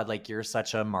 oh my god, like you're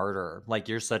such a martyr, like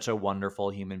you're such a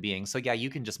wonderful human being, so yeah, you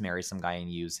can just marry some guy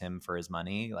and use him for his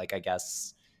money. Like I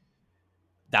guess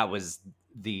that was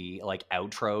the like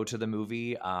outro to the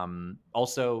movie.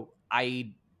 Also,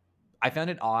 I found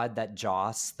it odd that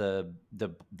Joss, the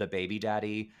baby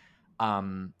daddy,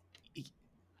 um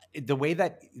the way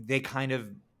that they kind of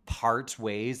part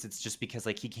ways, it's just because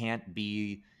like he can't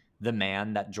be the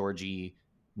man that Georgie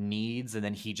needs, and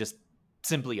then he just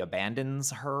simply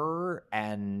abandons her.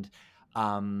 And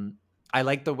um I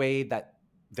like the way that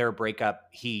their breakup,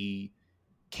 he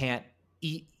can't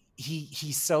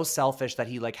he's so selfish that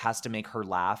he like has to make her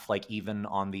laugh, like even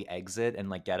on the exit, and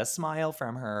like get a smile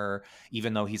from her,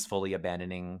 even though he's fully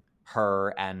abandoning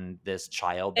her and this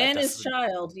child that And his doesn't,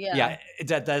 child, yeah,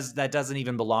 that doesn't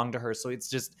even belong to her. So it's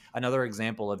just another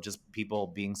example of just people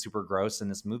being super gross in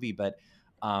this movie. But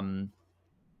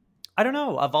I don't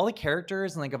know, of all the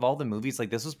characters and like of all the movies, like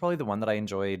this was probably the one that I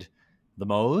enjoyed the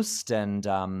most. And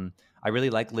I really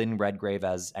like Lynn Redgrave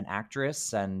as an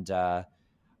actress, and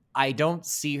I don't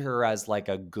see her as like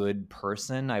a good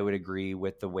person. I would agree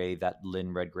with the way that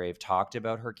Lynn Redgrave talked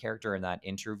about her character in that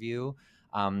interview.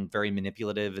 Very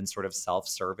manipulative and sort of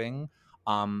self-serving.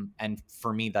 And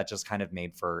for me, that just kind of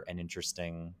made for an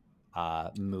interesting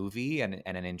movie and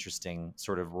an interesting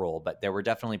sort of role. But there were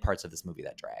definitely parts of this movie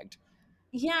that dragged.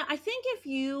 Yeah, I think if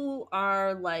you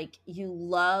are like, you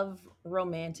love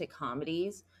romantic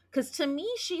comedies, because to me,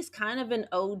 she's kind of an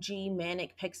OG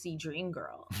manic pixie dream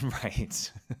girl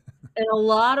Right. in a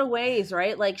lot of ways,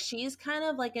 right? Like, she's kind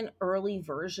of like an early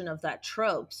version of that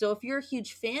trope. So, if you're a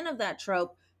huge fan of that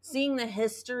trope, seeing the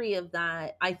history of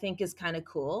that, I think is kind of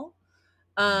cool.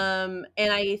 And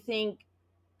I think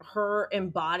her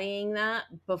embodying that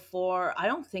before, I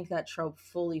don't think that trope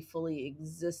fully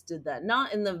existed, that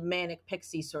not in the manic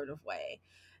pixie sort of way.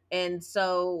 And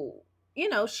so,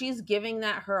 she's giving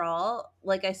that her all.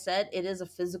 Like I said, it is a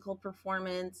physical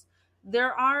performance.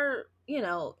 There are,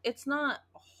 it's not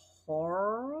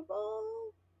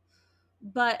horrible,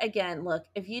 but again, look,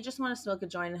 if you just want to smoke a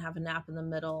joint and have a nap in the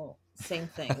middle, same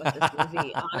thing with this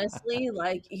movie. Honestly,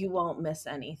 like, you won't miss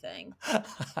anything.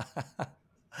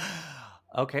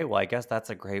 Okay, well, I guess that's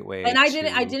a great way And I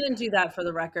to. didn't do that for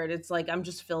the record. It's like, I'm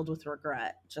just filled with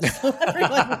regret, just so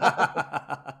everyone knows.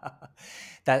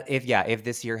 That if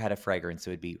this year had a fragrance, it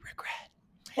would be regret.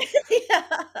 Yeah.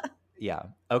 Yeah.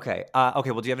 Okay.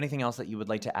 Okay. Well, do you have anything else that you would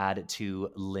like to add to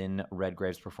Lynn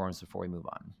Redgrave's performance before we move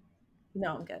on?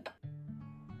 No, I'm good.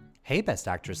 Hey, Best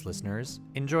Actress listeners.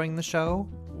 Enjoying the show?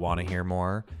 Want to hear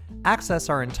more? Access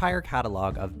our entire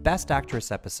catalog of Best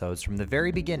Actress episodes from the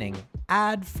very beginning,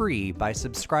 ad-free, by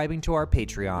subscribing to our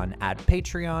Patreon at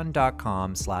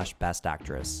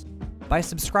patreon.com/bestactress. By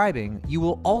subscribing, you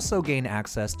will also gain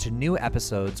access to new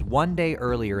episodes one day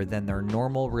earlier than their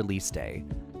normal release day.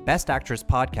 Best Actress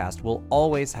Podcast will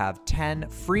always have 10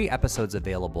 free episodes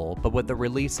available, but with the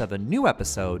release of a new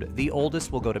episode, the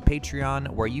oldest will go to Patreon,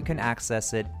 where you can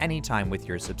access it anytime with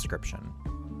your subscription.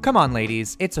 Come on,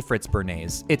 ladies, it's a Fritz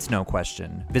Bernays. It's no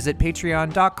question. Visit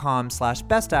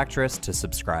patreon.com/bestactress to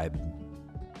subscribe.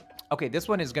 Okay, this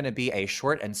one is going to be a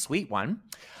short and sweet one.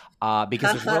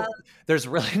 Because there's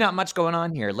really not much going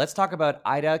on here. Let's talk about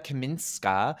Ida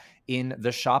Kaminska in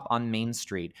The Shop on Main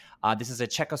Street. This is a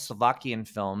Czechoslovakian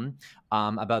film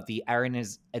about the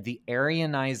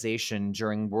Aryanization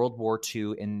during World War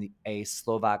II in a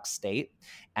Slovak state.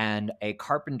 And a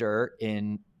carpenter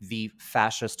in the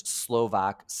fascist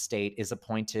Slovak state is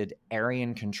appointed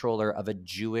Aryan controller of a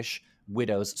Jewish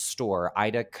widow's store.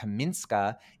 Ida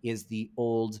Kaminska is the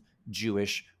old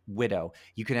Jewish widow.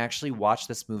 You can actually watch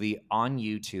this movie on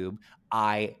YouTube.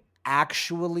 I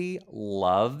actually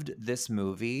loved this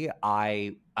movie.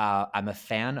 I'm a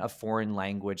fan of foreign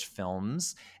language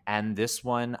films, and this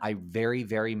one I very,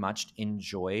 very much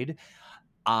enjoyed.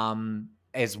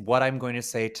 Is what I'm going to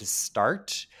say to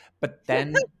start, but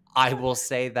then I will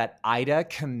say that Ida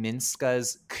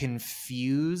Kaminska's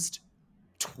confused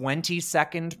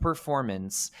 20-second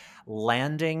performance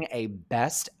landing a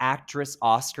Best Actress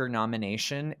Oscar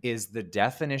nomination is the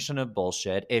definition of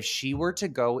bullshit. If she were to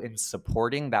go in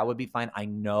supporting, that would be fine. I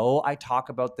know I talk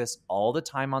about this all the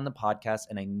time on the podcast,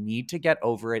 and I need to get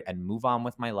over it and move on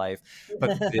with my life,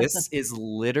 but this is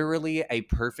literally a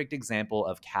perfect example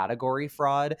of category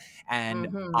fraud,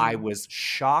 and I was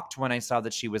shocked when I saw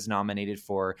that she was nominated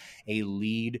for a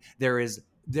lead. There is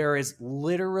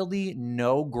literally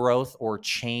no growth or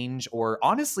change or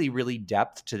honestly really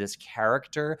depth to this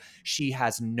character. She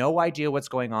has no idea what's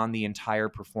going on the entire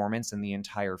performance and the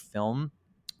entire film.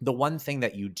 The one thing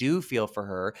that you do feel for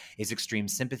her is extreme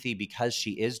sympathy because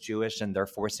she is Jewish and they're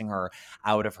forcing her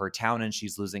out of her town and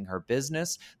she's losing her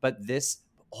business. But this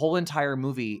whole entire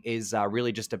movie is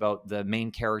really just about the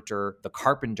main character, the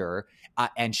carpenter,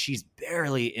 and she's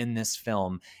barely in this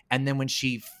film. And then when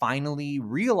she finally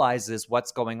realizes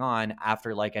what's going on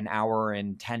after like an hour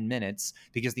and 10 minutes,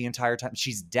 because the entire time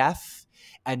she's deaf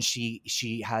and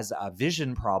she has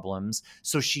vision problems,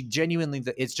 so she genuinely,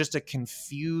 it's just a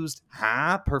confused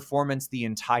performance the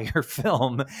entire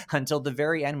film until the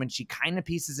very end when she kind of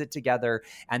pieces it together,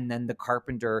 and then the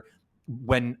carpenter,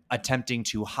 when attempting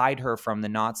to hide her from the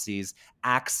Nazis,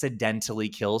 accidentally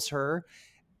kills her.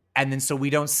 And then so we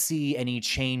don't see any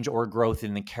change or growth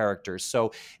in the characters.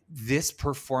 So this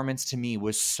performance to me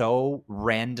was so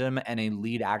random and a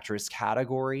lead actress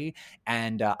category.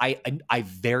 And I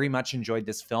very much enjoyed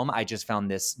this film. I just found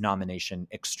this nomination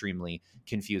extremely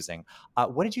confusing.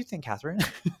 What did you think, Cathryn?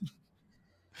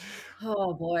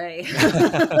 Oh boy.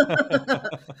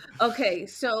 Okay,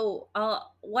 so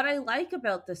what I like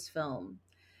about this film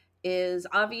is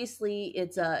obviously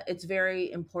it's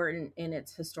very important in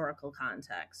its historical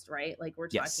context, right? Like we're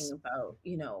talking Yes. about,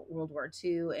 World War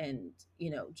II and,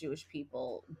 Jewish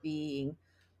people being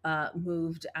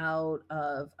moved out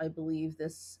of, I believe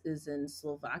this is in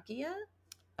Slovakia.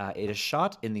 It is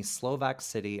shot in the Slovak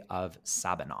city of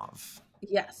Sabinov.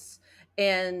 Yes.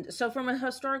 And so, from a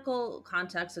historical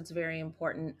context, it's very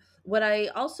important. What I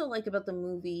also like about the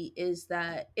movie is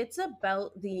that it's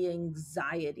about the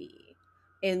anxiety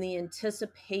and the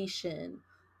anticipation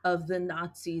of the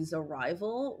Nazis'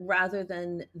 arrival rather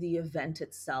than the event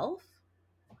itself,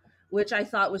 which I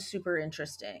thought was super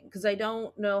interesting because I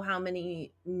don't know how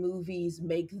many movies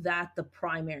make that the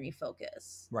primary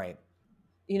focus. Right.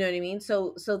 You know what I mean?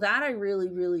 So that I really,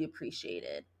 really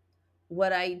appreciated.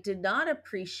 What I did not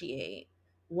appreciate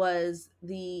was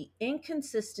the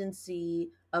inconsistency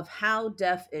of how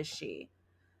deaf is she.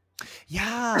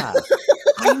 Yeah,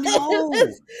 I know.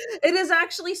 It is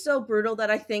actually so brutal that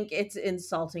I think it's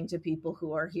insulting to people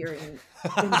who are hearing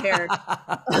impaired.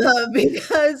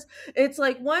 Because it's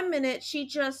like 1 minute she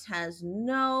just has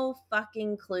no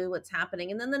fucking clue what's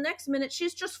happening, and then the next minute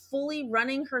she's just fully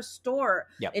running her store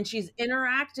Yep. and she's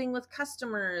interacting with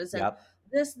customers and Yep.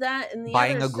 this, that, and the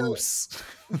Buying other. a So goose.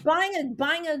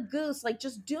 buying a goose, like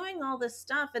just doing all this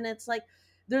stuff, and it's like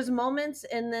there's moments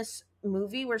in this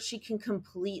movie where she can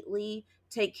completely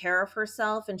take care of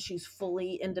herself and she's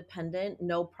fully independent,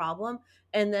 no problem.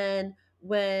 And then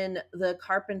when the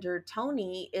carpenter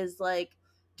Tony is like,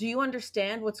 do you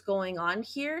understand what's going on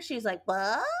here? She's like,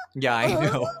 what? Yeah, I Uh?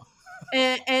 know.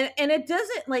 And it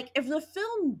doesn't, like, if the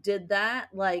film did that,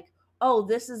 like, oh,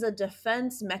 this is a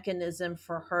defense mechanism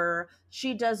for her,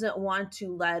 she doesn't want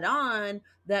to let on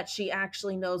that she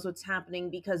actually knows what's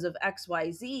happening because of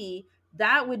XYZ,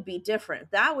 that would be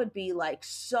different, that would be like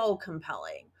so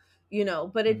compelling,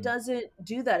 but it Mhm. doesn't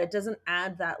do that, it doesn't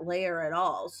add that layer at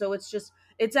all. So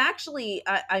it's actually,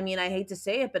 I mean, I hate to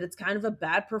say it, but it's kind of a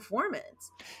bad performance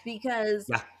because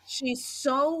Yeah. she's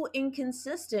so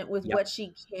inconsistent with Yep. what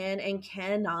she can and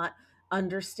cannot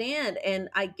understand. And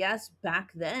I guess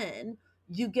back then,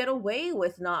 you get away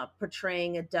with not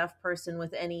portraying a deaf person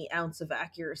with any ounce of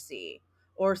accuracy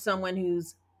or someone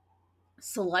who's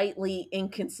slightly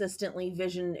inconsistently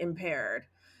vision impaired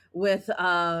with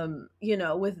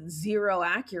with zero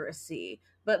accuracy,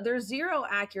 but there's zero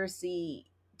accuracy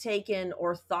taken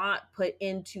or thought put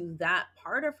into that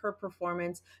part of her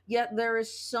performance, yet there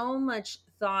is so much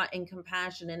thought and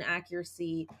compassion and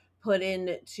accuracy put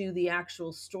into the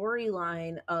actual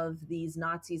storyline of these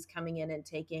Nazis coming in and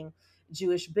taking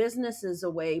Jewish businesses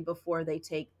away before they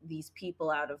take these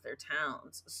people out of their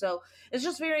towns. So it's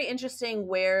just very interesting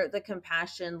where the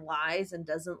compassion lies and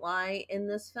doesn't lie in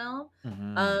this film.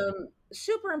 Mhm.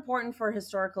 Super important for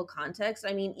historical context.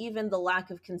 I mean, even the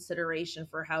lack of consideration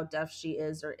for how deaf she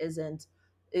is or isn't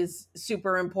is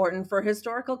super important for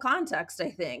historical context,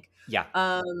 I think. Yeah.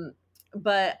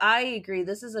 But I agree,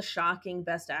 this is a shocking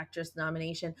Best Actress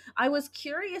nomination. I was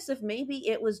curious if maybe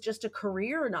it was just a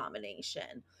career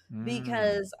nomination Mm.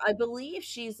 because I believe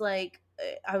she's like,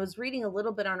 I was reading a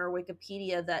little bit on her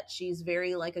Wikipedia that she's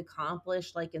very like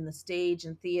accomplished, like in the stage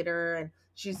and theater, and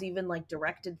she's even like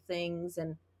directed things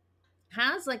and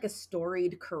has like a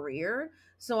storied career.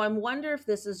 So I'm wonder if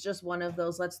this is just one of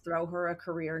those let's throw her a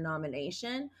career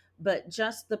nomination, but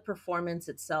just the performance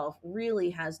itself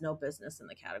really has no business in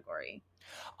the category.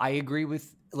 I agree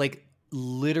with like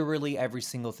literally every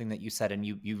single thing that you said, and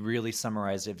you really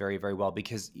summarized it very, very well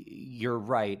because you're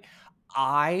right.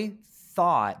 I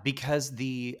thought because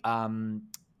the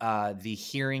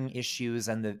hearing issues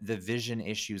and the vision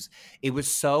issues, it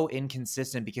was so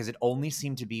inconsistent because it only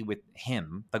seemed to be with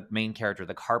him, the main character,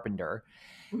 the carpenter,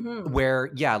 Hmm.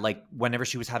 where yeah, like whenever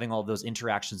she was having all those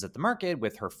interactions at the market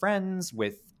with her friends,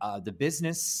 with the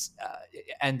business,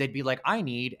 and they'd be like, I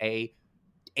need a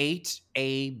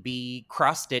 8AB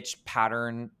cross stitch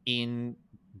pattern in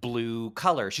blue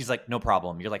color. She's like, no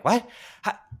problem. You're like, what?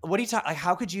 What are you talking? Like,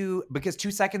 how could you? Because 2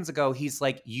 seconds ago, he's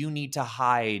like, you need to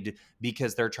hide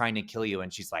because they're trying to kill you.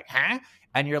 And she's like, huh?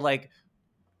 And you're like,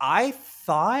 I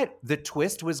thought the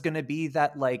twist was going to be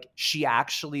that like she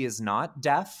actually is not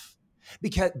deaf.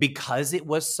 because it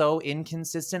was so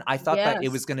inconsistent. I thought that it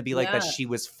was Yes. going to be like that Yes. she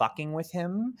was fucking with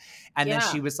him, and then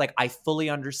she Yeah. was like, I fully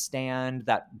understand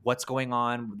that what's going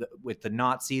on with the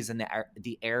Nazis and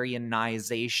the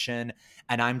Aryanization,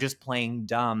 and I'm just playing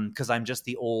dumb because I'm just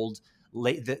the old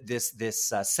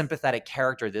this sympathetic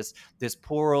character, this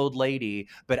poor old lady,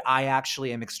 but I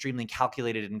actually am extremely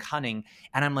calculated and cunning.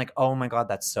 And I'm like, oh my God,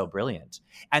 that's so brilliant.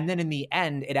 And then in the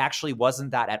end, it actually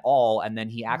wasn't that at all. And then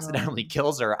he accidentally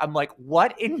kills her. I'm like,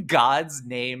 what in God's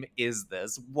name is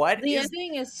this? What The is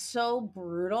ending is so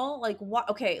brutal. Like, what?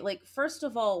 Okay, like, first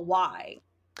of all, why?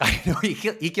 I know he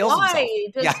kills himself.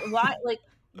 Why? Yeah. Just why? Like,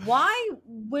 why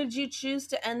would you choose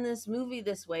to end this movie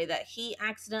this way? That he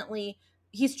accidentally,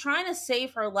 he's trying to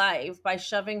save her life by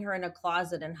shoving her in a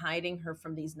closet and hiding her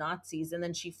from these Nazis, and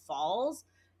then she falls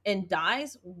and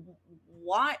dies.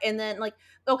 Why? And then, like,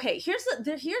 okay, here's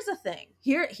the thing.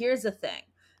 Here's the thing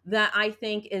that I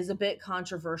think is a bit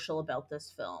controversial about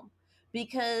this film,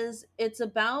 because it's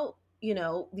about,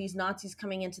 these Nazis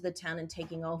coming into the town and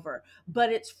taking over, but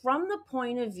it's from the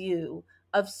point of view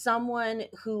of someone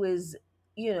who is,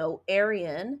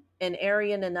 Aryan, and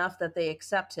Aryan enough that they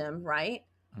accept him, right?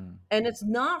 And it's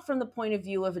not from the point of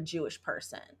view of a Jewish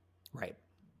person. Right.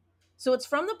 So it's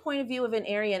from the point of view of an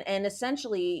Aryan, and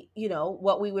essentially,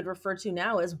 what we would refer to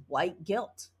now as white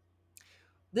guilt.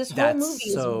 This whole That's movie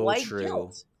is so white true.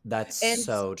 guilt. That's And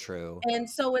so true. and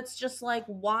so it's just like,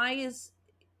 why is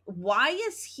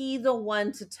he the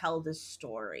one to tell this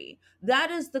story?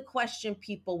 That is the question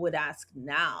people would ask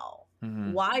now.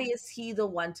 Mhm. Why is he the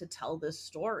one to tell this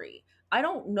story? I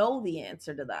don't know the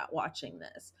answer to that watching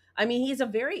this. I mean, he's a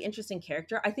very interesting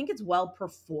character. I think it's well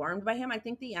performed by him. I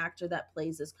think the actor that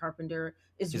plays this Carpenter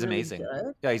is He's really amazing.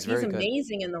 good. Yeah, he's very good.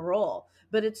 Amazing in the role.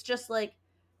 But it's just like,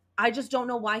 I just don't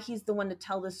know why he's the one to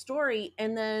tell this story.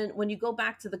 And then when you go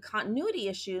back to the continuity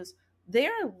issues,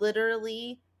 they're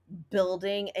literally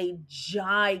building a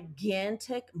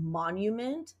gigantic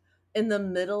monument in the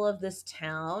middle of this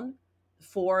town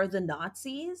for the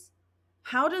Nazis.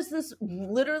 How does this,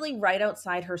 literally right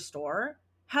outside her store,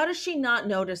 how does she not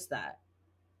notice that?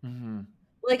 Mhm.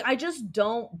 Like, I just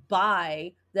don't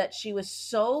buy that she was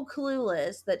so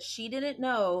clueless that she didn't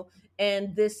know,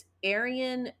 and this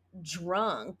Aryan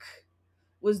drunk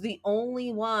was the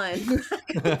only one that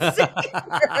could save her.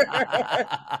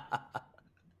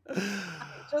 I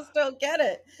just don't get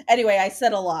it. Anyway, I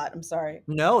said a lot. I'm sorry.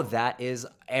 No, that is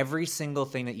every single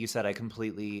thing that you said. I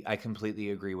completely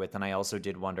agree with, and I also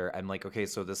did wonder. I'm like, okay,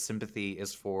 so the sympathy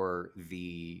is for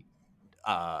the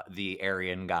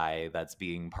Aryan guy that's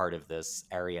being part of this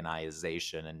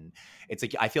Aryanization, and it's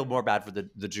like I feel more bad for the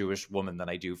Jewish woman than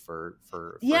I do for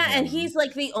Yeah, him. and he's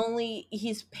like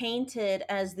he's painted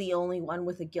as the only one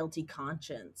with a guilty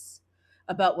conscience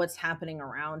about what's happening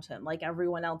around him. Like,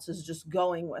 everyone else is just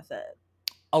going with it.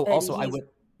 Oh, And also, I he's would.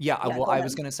 Yeah, yeah, well, go I ahead.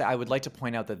 was going to say, I would like to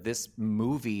point out that this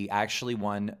movie actually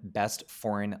won Best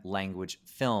Foreign Language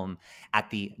Film at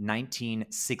the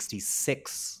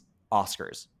 1966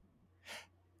 Oscars.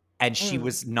 And she Mm.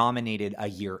 was nominated a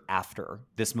year after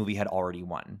this movie had already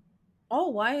won. Oh,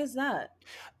 why is that?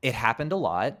 It happened a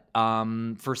lot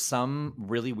for some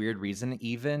really weird reason.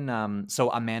 Even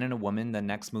so, A Man and a Woman, the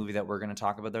next movie that we're going to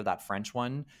talk about there, that French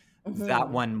one, that Mhm.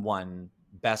 one won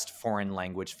Best Foreign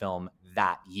Language Film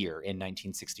that year in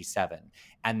 1967.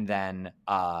 And then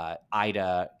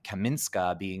Ida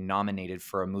Kaminska being nominated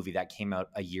for a movie that came out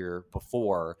a year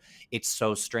before. It's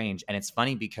so strange. And it's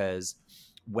funny because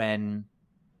when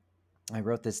I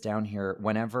wrote this down here,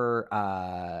 whenever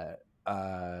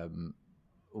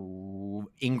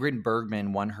Ingrid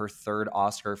Bergman won her third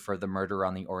Oscar for The Murder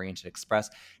on the Orient Express,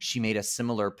 she made a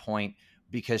similar point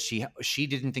because she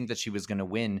didn't think that she was going to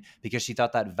win because she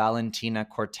thought that Valentina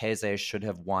Cortese should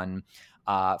have won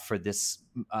for this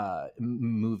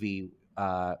movie.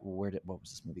 What was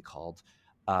this movie called?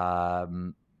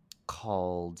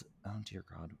 Called, oh dear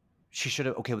God. She should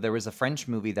have. Okay, well, there was a French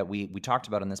movie that we talked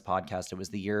about on this podcast. It was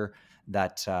the year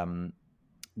that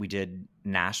we did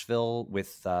Nashville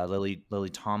with Lily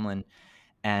Tomlin,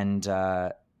 and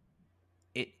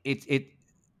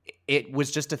it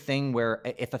was just a thing where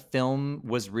if a film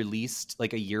was released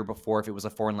like a year before, if it was a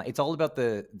foreign, it's all about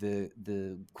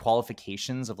the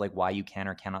qualifications of like why you can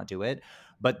or cannot do it.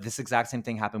 But this exact same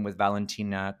thing happened with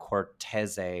Valentina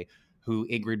Cortese, who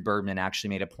Ingrid Bergman actually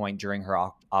made a point during her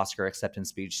Oscar acceptance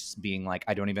speech being like,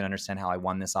 I don't even understand how I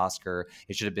won this Oscar.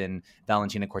 It should have been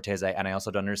Valentina Cortese. And I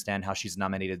also don't understand how she's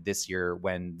nominated this year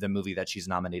when the movie that she's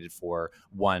nominated for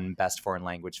won Best Foreign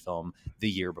Language Film the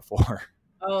year before.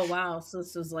 Oh, wow. So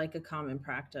this was like a common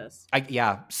practice.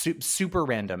 Yeah, super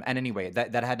random. And anyway,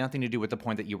 that had nothing to do with the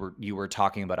point that you were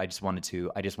talking about. I just wanted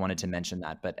to mention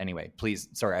that. But anyway, please,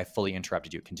 sorry, I fully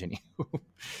interrupted you. Continue.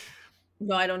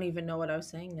 No, I don't even know what I was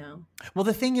saying now. Well,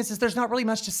 the thing is there's not really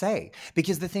much to say,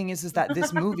 because the thing is that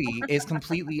this movie is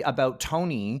completely about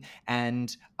Tony,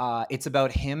 and it's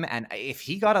about him. And if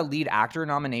he got a lead actor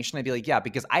nomination, I'd be like, yeah,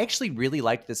 because I actually really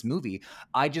liked this movie.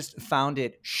 I just found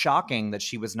it shocking that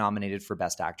she was nominated for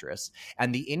Best Actress,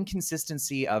 and the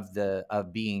inconsistency of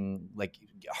being like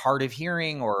hard of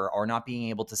hearing or not being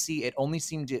able to see. It only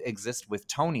seemed to exist with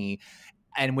Tony,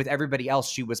 and with everybody else,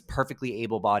 she was perfectly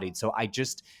able-bodied. So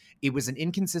it was an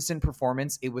inconsistent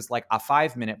performance. It was like a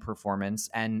 5-minute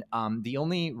performance. And the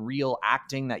only real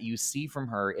acting that you see from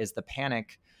her is the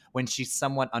panic when she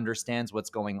somewhat understands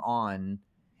what's going on.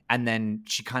 And then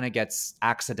she kind of gets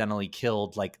accidentally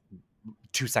killed like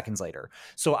 2 seconds later.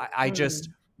 So I just,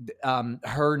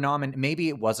 her maybe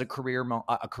it was a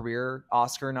career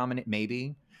Oscar nominee,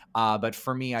 maybe. But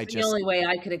for me, It's the only way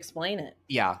I could explain it.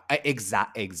 yeah,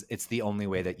 it's the only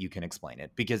way that you can explain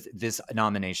it, because this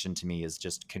nomination to me is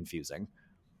just confusing.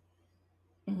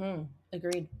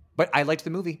 Agreed. But I liked the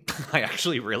movie. I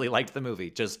actually really liked the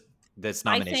movie. Just this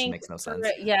nomination makes no sense.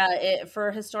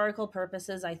 For historical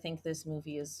purposes, I think this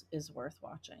movie is worth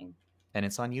watching. And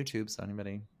it's on YouTube, so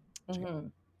anybody. Mm-hmm.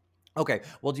 Okay.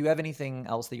 Well, do you have anything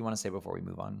else that you want to say before we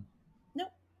move on? No.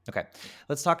 Okay,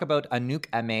 let's talk about Anouk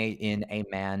Aimée in A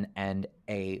Man and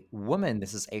a Woman.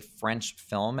 This is a French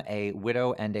film. A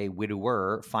widow and a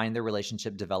widower find their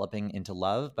relationship developing into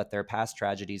love, but their past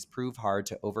tragedies prove hard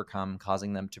to overcome,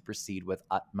 causing them to proceed with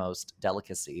utmost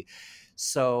delicacy.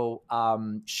 So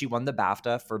she won the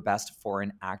BAFTA for Best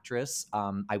Foreign Actress.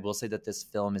 I will say that this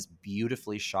film is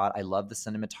beautifully shot. I love the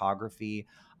cinematography.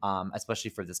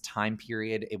 Especially for this time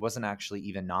period. It wasn't actually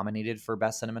even nominated for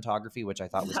Best Cinematography, which I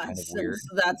thought was kind of weird.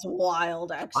 That's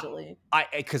wild, actually.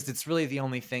 Because it's really the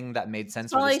only thing that made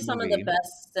sense for Probably this movie. some of the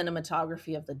best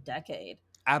cinematography of the decade.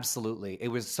 Absolutely. It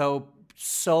was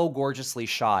so gorgeously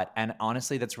shot. And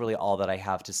honestly, that's really all that I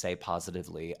have to say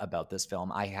positively about this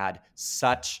film. I had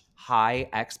such high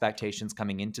expectations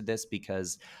coming into this,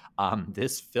 because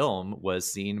this film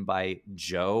was seen by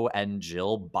Joe and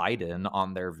Jill Biden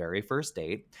on their very first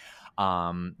date.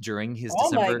 During his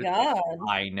my God.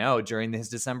 I know, during his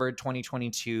December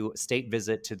 2022 state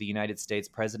visit to the United States,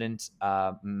 President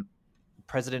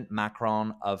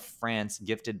Macron of France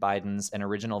gifted Biden's an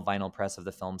original vinyl press of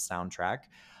the film's soundtrack.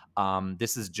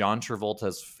 This is John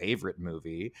Travolta's favorite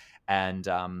movie. And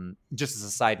just as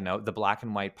a side note, the black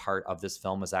and white part of this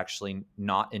film was actually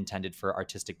not intended for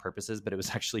artistic purposes, but it was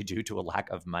actually due to a lack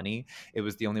of money. It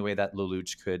was the only way that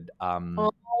Lelouch could...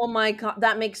 Oh my God,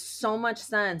 that makes so much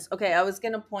sense. Okay, I was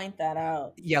going to point that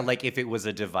out. Yeah, like if it was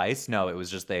a device. No, it was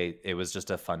just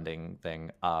a funding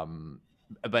thing.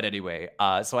 But anyway,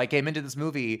 so I came into this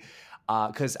movie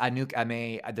because Anouk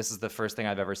Aimée, this is the first thing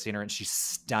I've ever seen her, and she's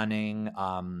stunning.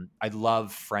 I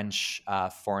love French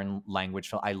foreign language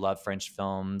film. I love French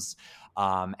films.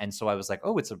 And so I was like,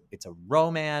 oh, it's a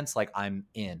romance. Like I'm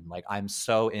in. Like I'm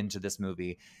so into this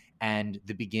movie. And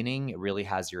the beginning really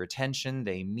has your attention.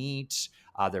 They meet.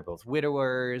 They're both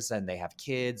widowers and they have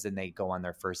kids, and they go on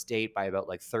their first date by about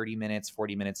like 30 minutes,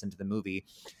 40 minutes into the movie.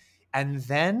 And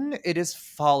then it is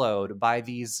followed by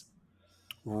these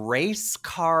race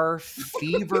car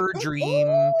fever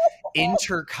dream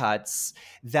intercuts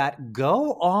that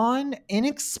go on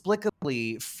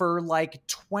inexplicably for like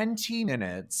 20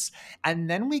 minutes, and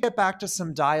then we get back to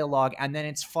some dialogue, and then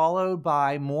it's followed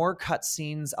by more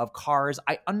cutscenes of cars.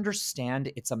 I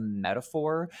understand it's a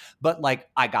metaphor, but like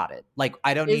I got it. Like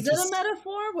I don't need to... Is it a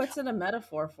metaphor? What's it a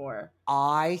metaphor for?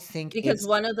 I think because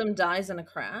one of them dies in a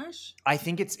crash. I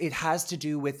think it has to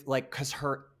do with like, because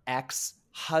her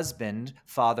ex-husband,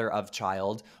 father of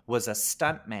child, was a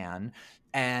stuntman.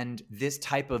 And this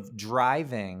type of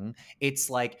driving, it's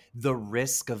like the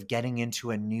risk of getting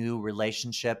into a new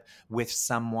relationship with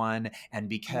someone. And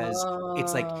because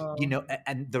it's like, you know,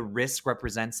 and the risk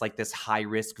represents like this high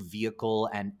risk vehicle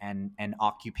and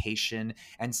occupation.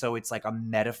 And so it's like a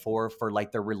metaphor for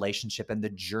like their relationship and the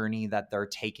journey that they're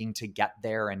taking to get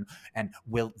there. And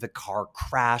will the car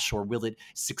crash or will it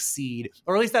succeed?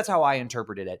 Or at least that's how I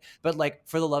interpreted it. But like,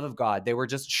 for the love of God, they were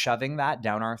just shoving that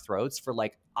down our throats for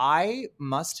like, I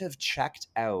must have checked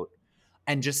out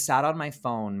and just sat on my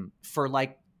phone for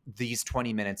like these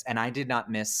 20 minutes, and I did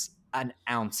not miss an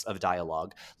ounce of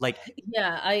dialogue. Like,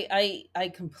 yeah,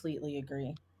 I completely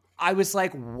agree. I was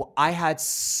like,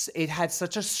 it had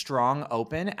such a strong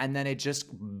open, and then it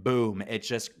just, boom, it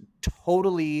just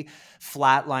totally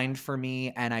flatlined for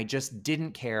me, and I just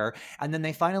didn't care. And then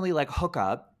they finally like hook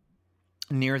up.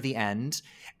 near the end.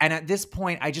 And at this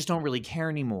point, I just don't really care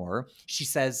anymore. She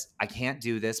says, I can't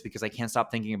do this because I can't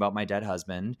stop thinking about my dead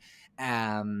husband.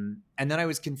 And then I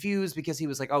was confused because he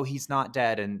was like, oh, he's not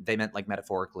dead. And they meant like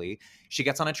metaphorically. She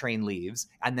gets on a train, leaves,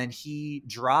 and then he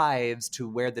drives to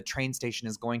where the train station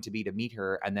is going to be to meet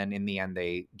her. And then in the end,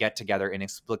 they get together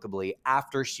inexplicably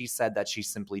after she said that she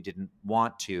simply didn't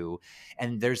want to.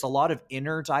 And there's a lot of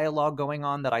inner dialogue going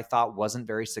on that I thought wasn't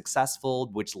very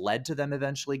successful, which led to them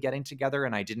eventually getting together.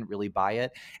 And I didn't really buy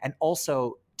it. And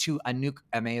also, to Anouk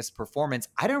Aimée's performance,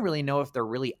 I don't really know if they're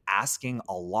really asking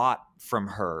a lot from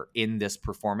her in this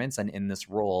performance and in this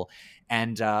role.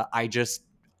 And I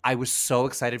was so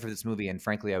excited for this movie, and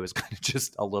frankly, I was kind of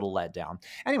just a little let down.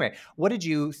 Anyway, what did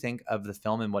you think of the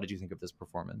film, and what did you think of this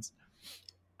performance?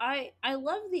 I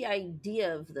love the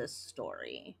idea of this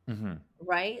story, Mm-hmm.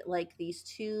 right? Like these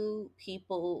two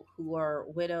people who are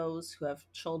widows who have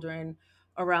children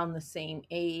around the same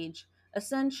age,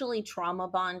 essentially trauma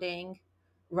bonding,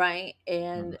 right?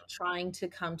 And trying to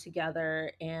come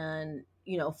together and,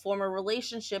 form a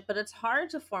relationship, but it's hard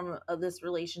to form this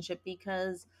relationship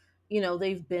because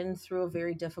they've been through a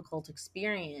very difficult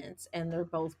experience and they're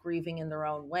both grieving in their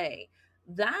own way.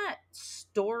 That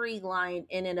storyline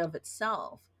in and of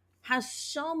itself has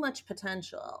so much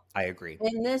potential. I agree.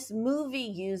 And this movie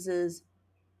uses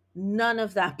none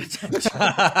of that potential.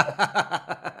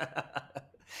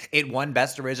 It won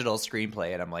Best Original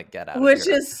Screenplay, and I'm like, get out of Which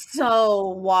here. is so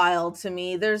wild to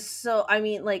me.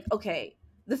 Okay,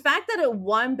 the fact that it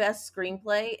won Best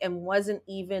Screenplay and wasn't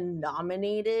even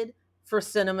nominated for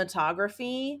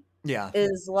cinematography Yeah.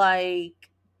 is like,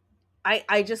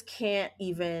 I just can't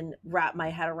even wrap my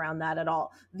head around that at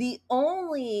all. The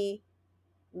only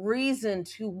reason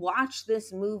to watch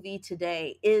this movie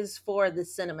today is for the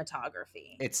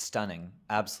cinematography. It's stunning.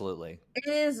 Absolutely.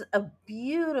 It is a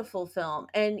beautiful film,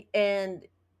 and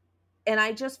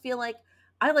I just feel like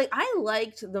I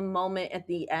liked the moment at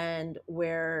the end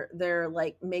where they're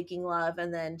like making love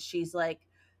and then she's like,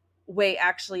 wait,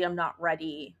 actually I'm not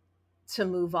ready to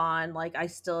move on. Like I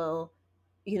still,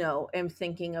 am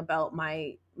thinking about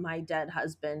my dead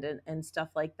husband and stuff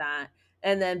like that.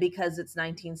 And then because it's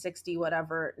 1960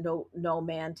 whatever, no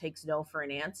man takes no for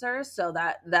an answer, so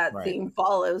that Right. theme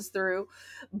follows through.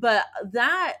 But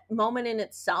that moment in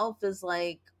itself is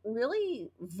like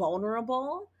really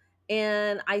vulnerable,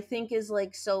 and I think is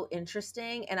like so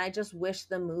interesting, and I just wish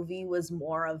the movie was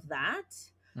more of that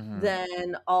Mm-hmm.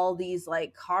 than all these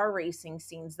like car racing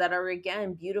scenes that are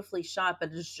again beautifully shot,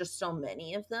 but there's just so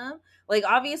many of them. Like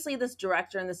obviously this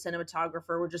director and the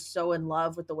cinematographer were just so in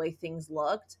love with the way things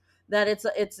looked that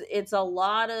it's a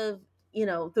lot of,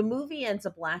 the movie ends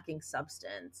up lacking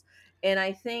substance. And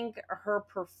I think her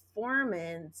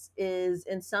performance is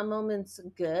in some moments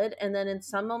good and then in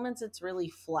some moments it's really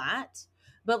flat.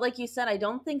 But like you said, I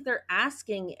don't think they're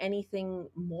asking anything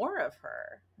more of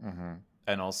her. Mm-hmm.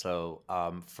 And also,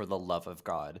 for the love of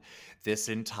God, this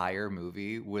entire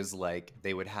movie was like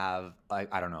they would have,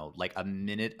 I don't know, like a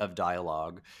minute of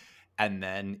dialogue, and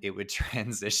then it would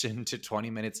transition to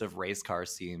 20 minutes of race car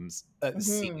Mhm.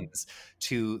 scenes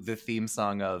to the theme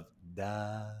song of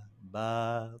da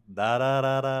ba da da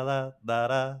da da da da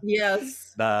da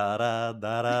Yes. da da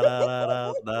da da da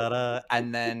da da da,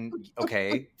 and then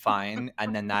okay, fine,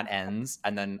 and then that ends,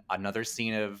 and then another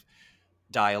scene of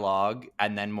dialogue,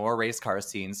 and then more race car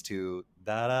scenes to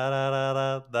da da da da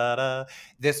da da da.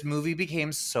 This movie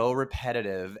became so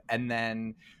repetitive, and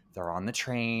then they're on the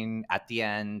train at the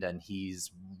end, and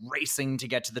he's racing to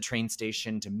get to the train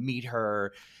station to meet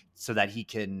her so that he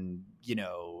can,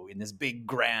 in this big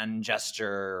grand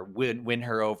gesture, win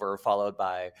her over, followed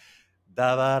by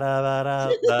da ba da ba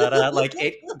da da da. Like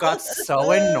it got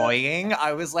so annoying.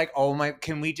 I was like, "Oh my!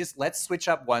 Can we let's switch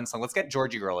up one song? Let's get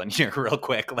Georgy Girl in here real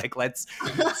quick. Like let's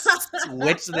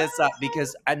switch this up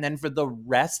because." And then for the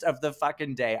rest of the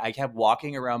fucking day, I kept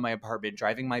walking around my apartment,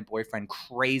 driving my boyfriend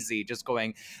crazy, just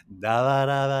going da ba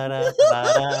da ba da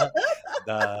ba da.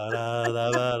 Da, da,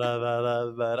 da, ba, da, ba,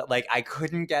 da, ba, da. Like I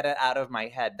couldn't get it out of my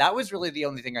head. That was really the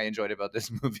only thing I enjoyed about this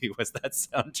movie was that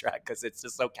soundtrack because it's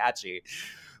just so catchy.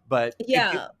 But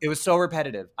Yeah. it was so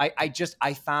repetitive.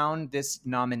 I found this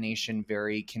nomination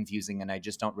very confusing, and I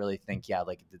just don't really think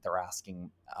like that they're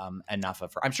asking enough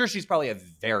of her. I'm sure she's probably a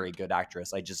very good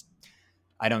actress. I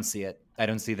don't see it. I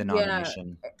don't see the Yeah.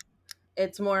 nomination.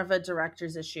 It's more of a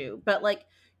director's issue. But like,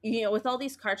 with all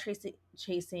these car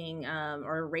chasing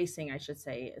or racing, I should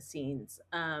say, scenes,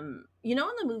 in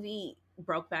the movie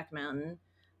Brokeback Mountain,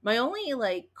 my only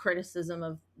like criticism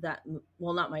of that,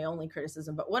 well, not my only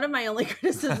criticism, but one of my only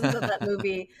criticisms of that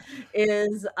movie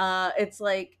is it's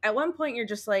like at one point you're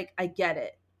just like, I get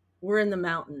it. We're in the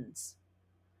mountains.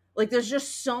 Like there's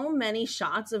just so many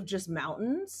shots of just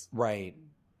mountains Right.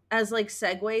 as like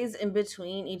segues in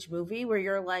between each movie where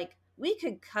you're like, we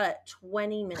could cut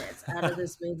 20 minutes out of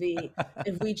this movie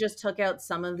if we just took out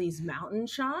some of these mountain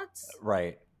shots.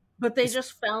 Right. But they It's-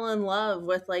 just fell in love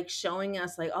with like showing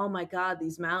us like, oh my God,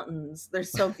 these mountains, they're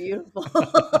so beautiful.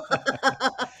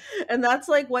 And that's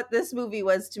like what this movie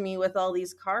was to me with all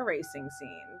these car racing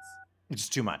scenes. It's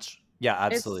too much. Yeah,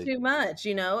 It's absolutely. too much,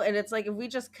 you know? And it's like if we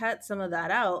just cut some of that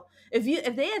out, if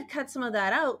they had cut some of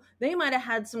that out, they might have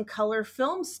had some color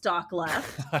film stock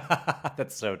left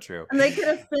That's so true. and they could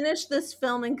have finished this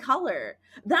film in color.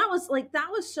 That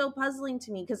was so puzzling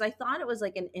to me because I thought it was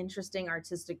like an interesting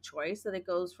artistic choice that it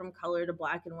goes from color to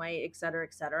black and white, et cetera,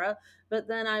 et cetera. But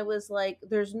then I was like,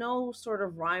 there's no sort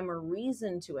of rhyme or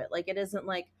reason to it. Like it isn't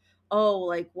like, oh,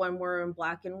 like when we're in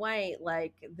black and white,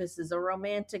 like this is a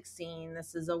romantic scene,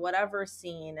 this is a whatever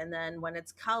scene, and then when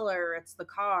it's color, it's the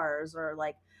cars, or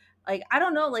like I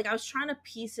don't know, like I was trying to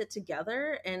piece it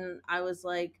together and I was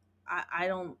like, I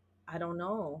don't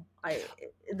know. The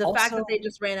fact that Also, they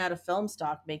just ran out of film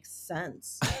stock makes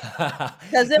sense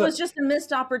because it was just a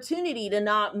missed opportunity to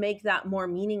not make that more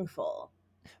meaningful.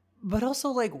 but also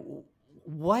like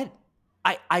what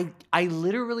I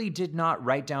literally did not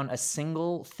write down a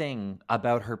single thing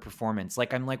about her performance.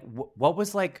 Like I'm like what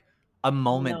was like a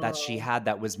moment that she No. had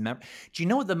that was do you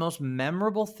know what the most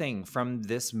memorable thing from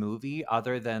this movie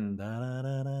other than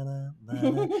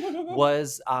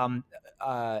was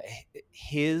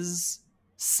his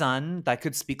son that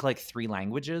could speak like 3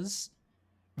 languages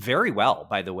very well,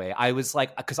 by the way. I was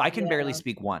like, because I can barely Yeah.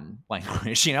 speak one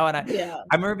language, you know, and Yeah.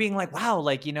 I remember being like, wow,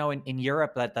 like, you know, in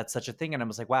Europe, that's such a thing. And I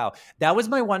was like, wow, that was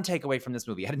my one takeaway from this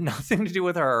movie. It had nothing to do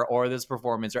with her or this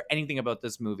performance or anything about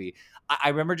this movie. I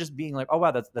remember just being like, oh,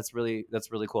 wow, that's really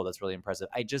cool. That's really impressive.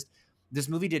 This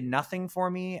movie did nothing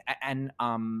for me. And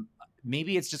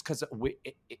maybe it's just because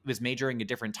it was made during a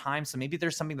different time. So maybe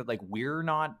there's something that like we're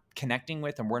not connecting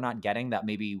with and we're not getting that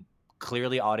maybe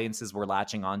clearly audiences were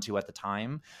latching onto at the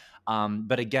time.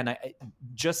 But again,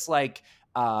 just like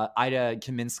Ida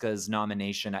Kaminska's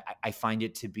nomination, I find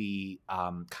it to be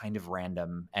kind of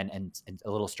random and a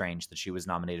little strange that she was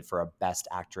nominated for a Best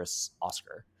Actress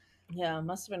Oscar. Yeah, it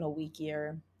must have been a weak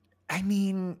year. I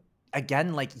mean,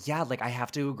 again, like, yeah, like I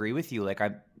have to agree with you. Like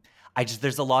I just,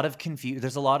 there's a lot of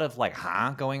there's a lot of like,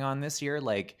 going on this year.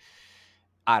 Like,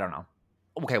 I don't know.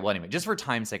 Okay, well, anyway, just for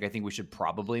time's sake, I think we should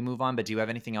probably move on. But do you have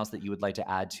anything else that you would like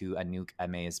to add to Anouk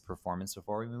Aimée's performance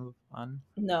before we move on?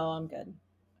 No, I'm good.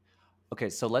 Okay,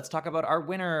 so let's talk about our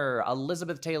winner,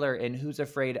 Elizabeth Taylor in Who's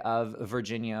Afraid of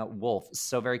Virginia Woolf.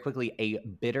 So very quickly, a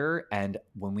bitter, and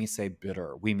when we say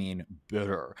bitter, we mean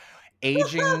bitter,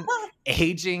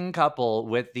 aging couple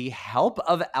with the help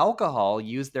of alcohol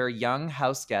use their young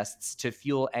house guests to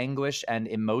fuel anguish and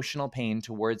emotional pain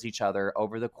towards each other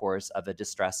over the course of a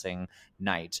distressing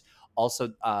night.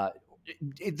 Also,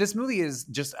 this movie is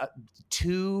just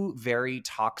two very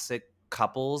toxic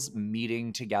couples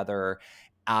meeting together,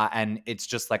 and it's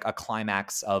just like a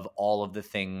climax of all of the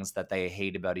things that they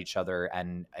hate about each other.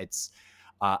 And it's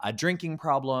a drinking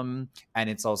problem, and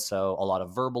it's also a lot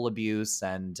of verbal abuse,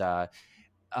 and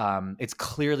it's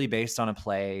clearly based on a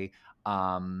play.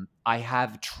 I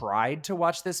have tried to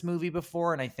watch this movie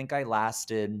before, and I think I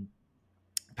lasted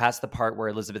past the part where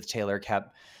Elizabeth Taylor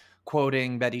kept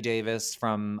quoting Betty Davis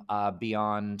from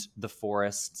Beyond the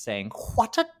Forest, saying,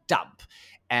 "What a dump."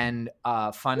 And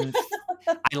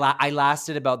I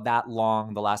lasted about that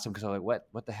long the last time because I was like,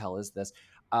 what the hell is this?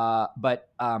 But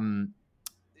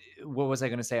what was I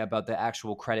going to say about the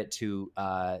actual credit to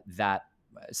that?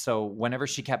 So whenever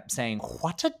she kept saying,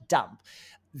 "What a dump,"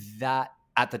 that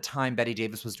at the time Betty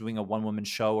Davis was doing a one-woman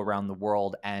show around the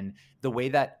world, and the way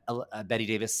that Betty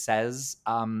Davis says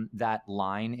that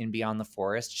line in Beyond the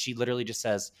Forest, she literally just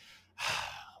says,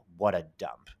 "What a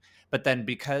dump." But then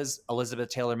because Elizabeth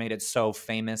Taylor made it so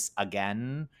famous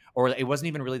again, or it wasn't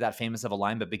even really that famous of a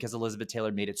line, but because Elizabeth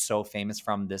Taylor made it so famous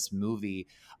from this movie,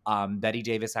 Betty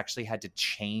Davis actually had to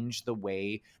change the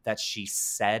way that she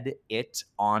said it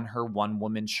on her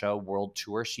one-woman show world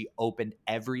tour. She opened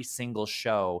every single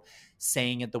show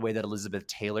saying it the way that Elizabeth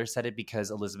Taylor said it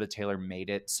because Elizabeth Taylor made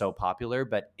it so popular.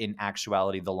 But in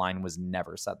actuality, the line was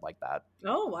never said like that.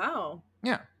 Oh, wow.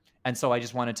 Yeah. And so I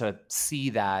just wanted to see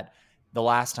that the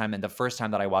last time and the first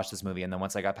time that I watched this movie. And then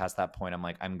once I got past that point, I'm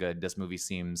like, I'm good. This movie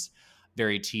seems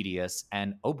very tedious.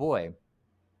 And oh boy,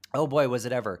 was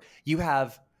it ever. You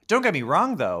have, don't get me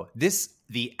wrong though,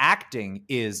 the acting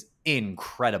is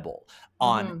incredible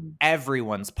on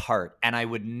everyone's part. And I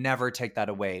would never take that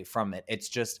away from it. It's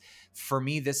just, for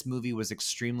me, this movie was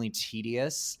extremely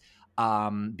tedious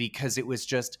because it was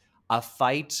just a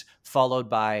fight followed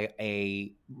by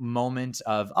a moment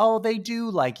of, oh, they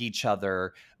do like each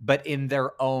other, but in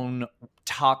their own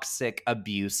toxic,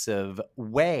 abusive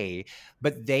way.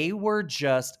 But they were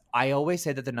just, I always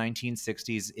say that the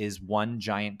 1960s is one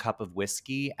giant cup of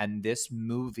whiskey, and this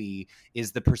movie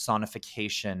is the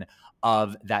personification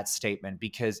of that statement,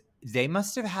 because they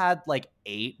must have had like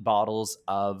 8 bottles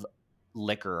of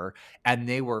liquor and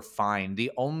they were fine.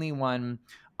 The only one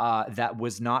that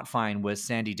was not fine was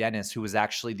Sandy Dennis, who was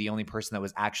actually the only person that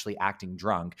was actually acting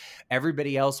drunk.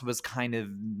 Everybody else was kind of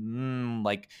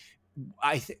like,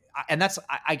 and that's,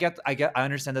 I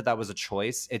understand that was a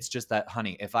choice. It's just that,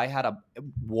 honey, if I had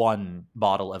one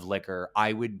bottle of liquor,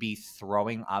 I would be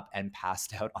throwing up and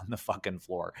passed out on the fucking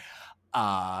floor.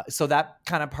 So that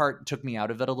kind of part took me out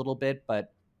of it a little bit,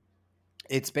 but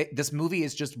this movie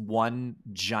is just one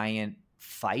giant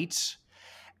fight.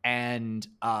 And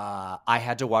I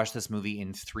had to watch this movie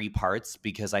in 3 parts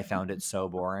because I found it so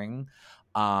boring.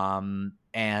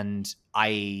 And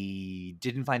I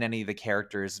didn't find any of the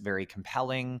characters very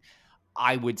compelling.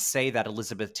 I would say that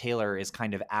Elizabeth Taylor is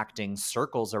kind of acting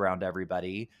circles around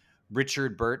everybody.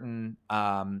 Richard Burton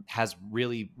has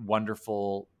really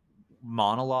wonderful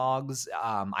monologues.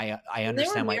 I And they were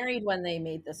understand why. married when they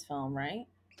made this film, right?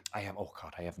 I have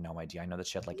no idea. I know that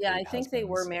she had like Yeah, 8 I think they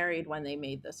were husbands. married when they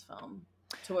made this film.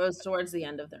 Towards the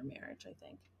end of their marriage, I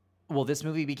think. Well, this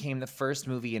movie became the first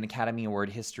movie in Academy Award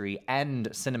history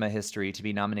and cinema history to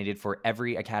be nominated for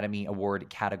every Academy Award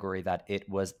category that it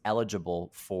was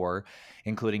eligible for,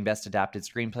 including Best Adapted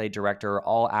Screenplay, Director,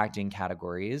 all acting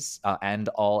categories, and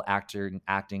all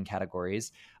acting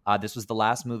categories. This was the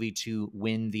last movie to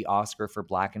win the Oscar for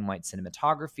Black and White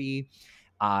Cinematography.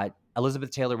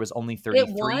 Elizabeth Taylor was only It 33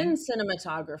 won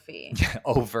cinematography.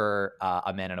 over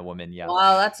A Man and a Woman. Yeah,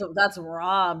 Wow, that's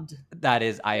robbed. that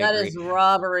is, I That agree. is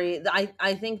robbery.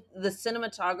 I think the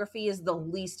cinematography is the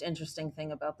least interesting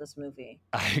thing about this movie.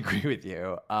 I agree with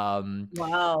you.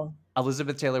 Wow.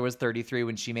 Elizabeth Taylor was 33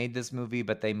 when she made this movie,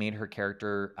 but they made her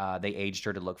character, they aged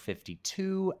her to look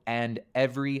 52, and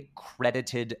every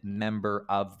credited member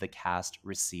of the cast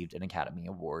received an Academy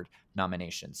Award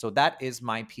nomination. So that is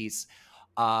my piece.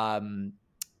 Cathryn,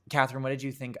 what did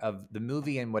you think of the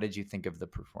movie and what did you think of the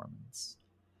performance?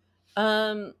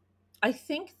 I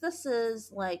think this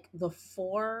is like the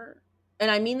 4,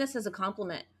 and I mean this as a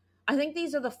compliment. I think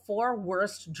these are the 4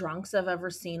 worst drunks I've ever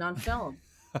seen on film.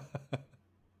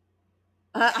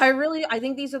 I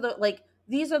think these are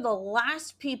the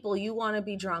last people you want to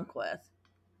be drunk with.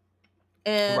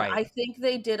 And Right. I think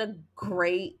they did a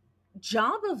great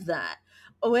job of that.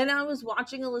 When I was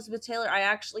watching Elizabeth Taylor, I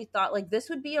actually thought like this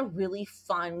would be a really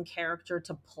fun character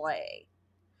to play.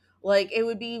 Like it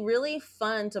would be really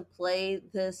fun to play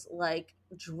this like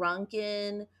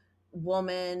drunken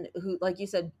woman who, like you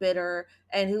said, bitter,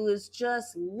 and who is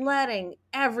just letting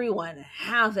everyone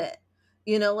have it.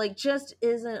 Like just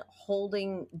isn't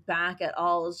holding back at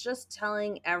all. Is just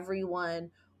telling everyone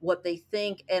what they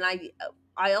think. And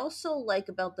I also like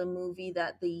about the movie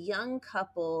that the young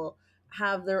couple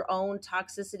have their own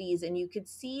toxicities, and you could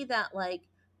see that like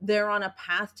they're on a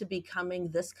path to becoming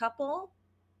this couple.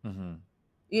 Mm-hmm.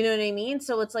 You know what I mean?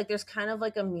 So it's like there's kind of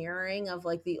like a mirroring of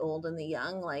like the old and the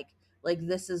young, like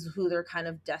this is who they're kind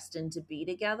of destined to be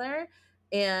together.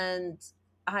 And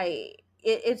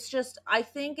it's just, I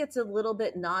think it's a little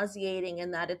bit nauseating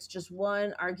in that it's just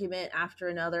one argument after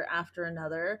another,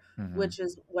 Mm-hmm. which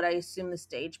is what I assume the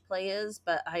stage play is.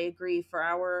 But I agree, for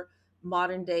our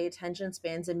modern day attention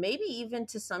spans, and maybe even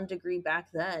to some degree back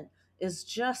then, is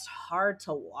just hard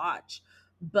to watch.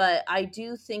 But I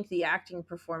do think the acting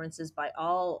performances by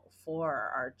all 4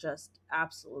 are just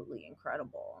absolutely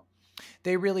incredible.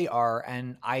 They really are.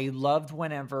 And I loved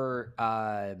whenever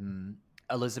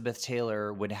Elizabeth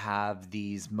Taylor would have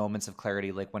these moments of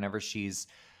clarity, like whenever she's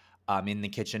in the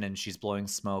kitchen and she's blowing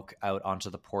smoke out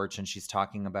onto the porch and she's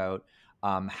talking about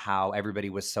how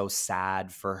everybody was so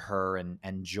sad for her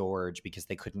and George because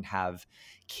they couldn't have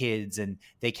kids. And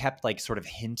they kept like sort of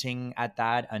hinting at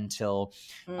that until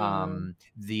Mm.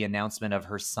 the announcement of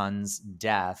her son's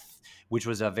death, which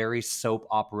was a very soap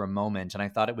opera moment. And I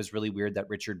thought it was really weird that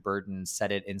Richard Burton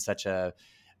said it in such a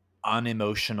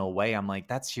unemotional way. I'm like,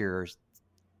 that's your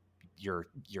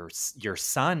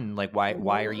son. Like, why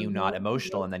are Mhm, you not mhm,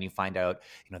 emotional? mhm. And then you find out,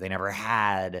 they never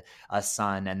had a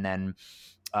son. And then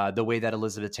the way that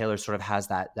Elizabeth Taylor sort of has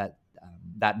that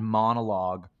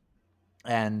monologue,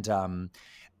 and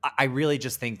I really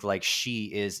just think like she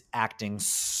is acting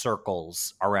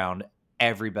circles around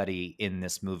everybody in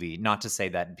this movie. Not to say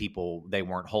that people, they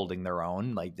weren't holding their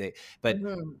own, but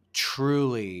Mhm.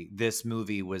 truly this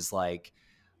movie was like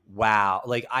Wow.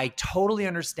 Like, I totally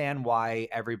understand why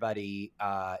everybody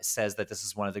says that this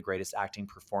is one of the greatest acting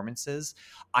performances.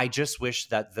 I just wish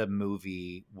that the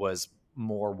movie was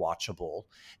more watchable,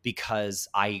 because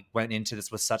I went into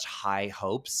this with such high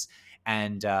hopes,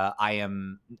 and I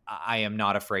am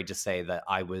not afraid to say that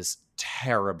I was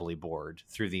terribly bored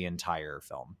through the entire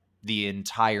film. The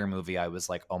entire movie, I was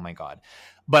like, oh my God.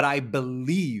 But I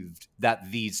believed that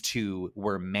these two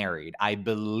were married. I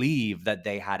believed that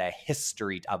they had a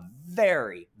history, a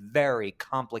very, very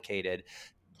complicated,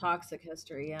 Toxic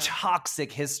history, yeah.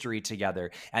 toxic history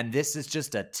together. And this is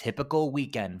just a typical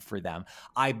weekend for them.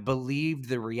 I believed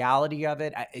the reality of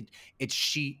it.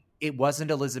 It wasn't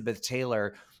Elizabeth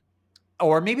Taylor.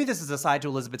 Or maybe this is a side to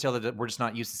Elizabeth Taylor that we're just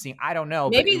not used to seeing. I don't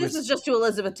know, but Maybe it this was, is just who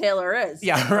Elizabeth Taylor is.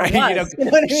 yeah, Or right. was, you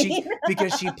know what I mean?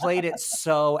 Because she played it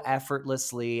so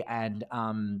effortlessly, and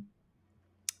I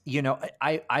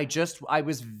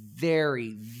was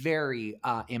very, very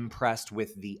impressed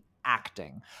with the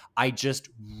acting. I just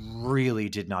really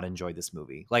did not enjoy this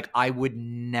movie. Like, I would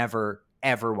never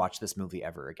ever watch this movie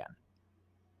ever again.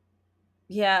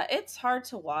 Yeah, it's hard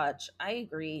to watch. I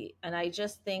agree. And I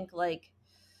just think like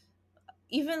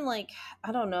even like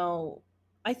I don't know.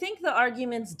 I think the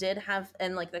arguments did have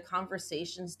and like the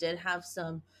conversations did have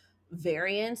some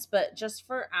variance, but just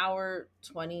for our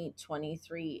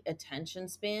 2023 attention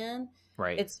span,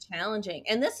 Right. it's challenging.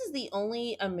 And this is the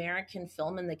only American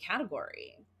film in the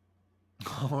category.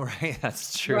 All right,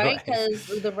 that's true. Right, because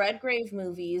the Redgrave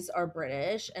movies are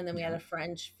British, and then we had a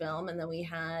French film, and then we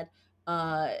had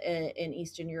an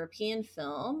Eastern European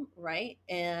film, right?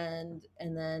 And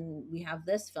then we have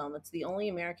this film. It's the only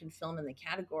American film in the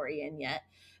category, and yet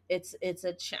it's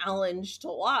a challenge to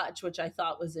watch, which I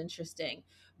thought was interesting.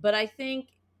 But I think,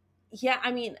 yeah,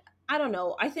 I mean, I don't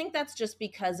know. I think that's just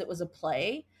because it was a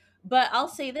play. But I'll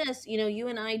say this, you know, you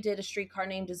and I did A Streetcar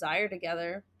Named Desire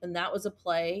together, and that was a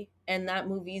play, and that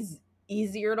movie's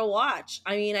easier to watch.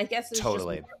 I mean,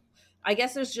 Totally. I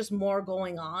guess there's just more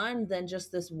going on than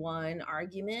just this one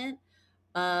argument.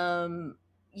 Um,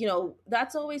 you know,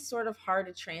 that's always sort of hard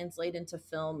to translate into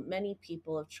film. Many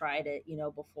people have tried it, you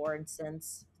know, before and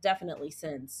since, definitely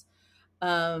since.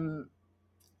 Um,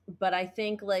 but I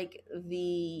think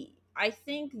the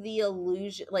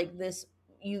illusion, like this,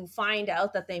 you find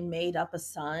out that they made up a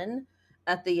son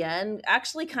at the end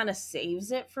actually kind of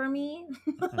saves it for me.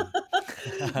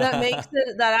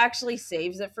 That actually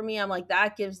saves it for me. I'm like,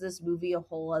 that gives this movie a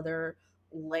whole other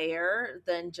layer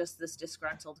than just this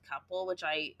disgruntled couple, which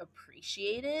I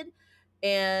appreciated.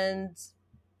 And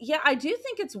yeah, I do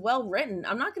think it's well written.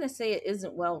 I'm not going to say it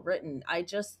isn't well written. I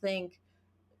just think,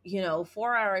 you know,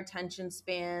 for our attention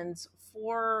spans,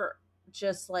 for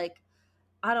just like,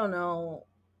 I don't know,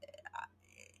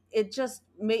 it just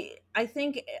may, I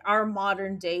think our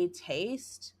modern day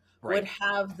taste would Right.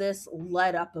 have this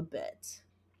let up a bit.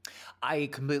 I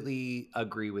completely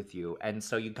agree with you. And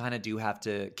so you kind of do have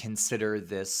to consider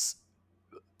this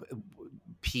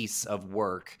piece of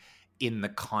work in the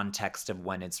context of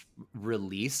when it's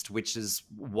released, which is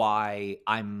why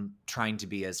I'm trying to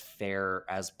be as fair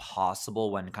as possible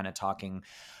when kind of talking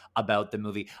about the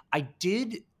movie. I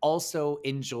did also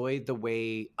enjoy the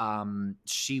way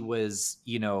she was,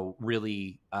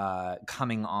 really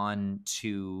coming on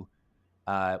to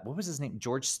what was his name?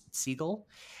 George Siegel?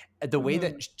 The way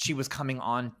that Mhm. she was coming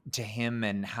on to him,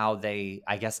 and how they,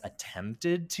 I guess,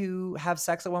 attempted to have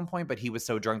sex at one point, but he was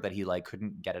so drunk that he like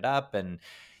couldn't get it up, and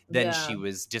then Yeah. she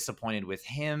was disappointed with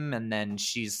him, and then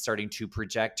she's starting to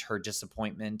project her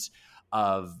disappointment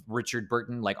of Richard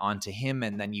Burton like onto him,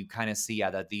 and then you kind of see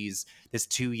that this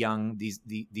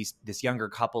younger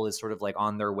couple is sort of like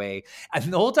on their way. And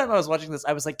the whole time I was watching this,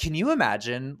 I was like, can you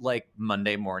imagine like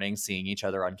Monday morning seeing each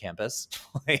other on campus?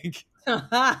 Like,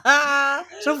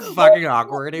 so fucking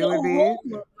awkward it would be.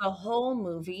 The whole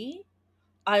movie,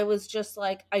 I was just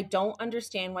like, I don't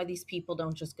understand why these people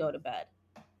don't just go to bed.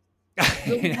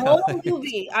 The You know, whole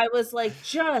movie, I was like,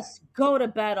 just go to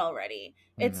bed already.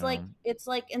 no. It's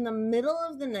like in the middle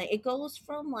of the night. It goes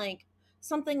from like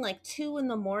something like 2 in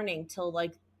the morning till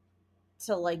like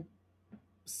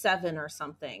 7 or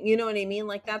something. You know what I mean?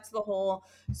 Like that's the whole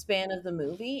span of the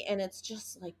movie, and it's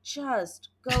just like, just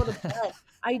go to bed.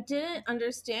 I didn't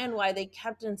understand why they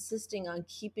kept insisting on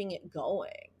keeping it going.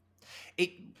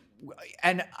 it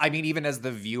and I mean, even as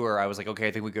the viewer, I was like, okay,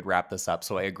 I think we could wrap this up.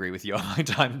 So I agree with you.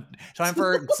 Time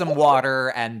for some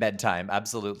water and bedtime.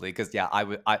 Absolutely. Because yeah,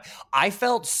 I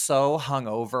felt so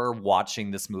hungover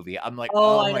watching this movie. I'm like,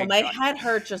 Oh, oh I know. my My God. head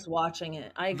hurt just watching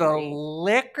it. I The agree.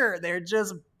 liquor, they're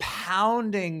just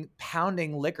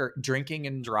pounding liquor, drinking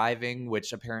and driving,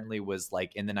 which apparently was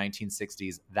like in the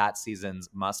 1960s, that season's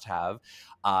must have.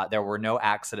 There were no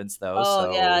accidents though.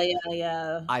 Oh yeah, So yeah,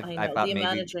 yeah. I I know thought the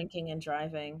amount maybe of drinking and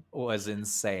driving. was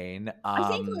insane. I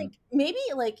think like maybe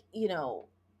like,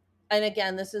 and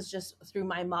again, this is just through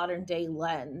my modern day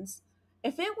lens.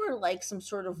 If it were like some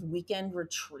sort of weekend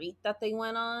retreat that they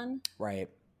went on, right.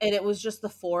 and it was just the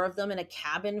four of them in a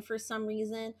cabin for some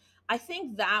reason, I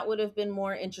think that would have been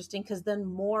more interesting because then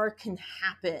more can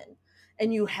happen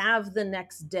and you have the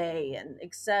next day and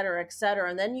et cetera, et cetera.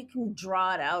 And then you can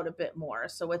draw it out a bit more.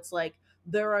 So it's like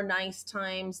there are nice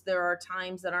times, there are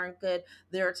times that aren't good,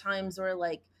 there are times where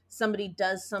like somebody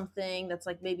does something that's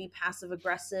like maybe passive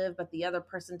aggressive, but the other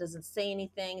person doesn't say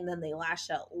anything and then they lash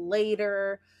out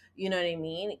later. You know what I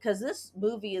mean? Because this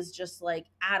movie is just like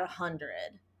at 100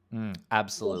 the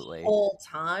Absolutely. whole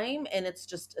time, and it's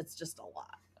just a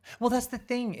lot. Well, that's the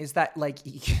thing, is that like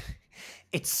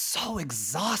it's so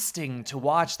exhausting to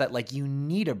watch that like you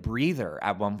need a breather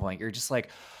at one point. You're just like,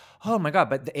 oh my God,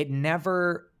 but it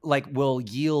never like will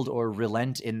yield or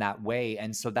relent in that way.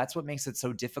 And so that's what makes it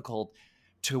so difficult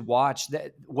to watch.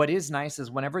 That what is nice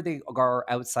is whenever they are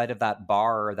outside of that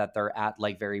bar that they're at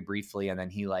like very briefly, and then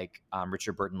he like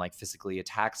Richard Burton like physically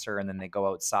attacks her, and then they go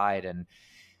outside and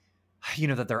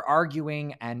that they're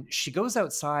arguing, and she goes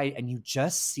outside and you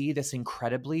just see this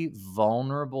incredibly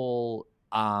vulnerable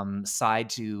side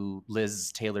to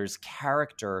Liz Taylor's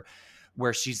character,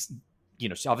 where she's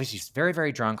obviously she's very,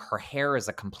 very drunk. Her hair is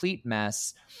a complete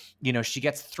mess. She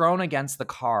gets thrown against the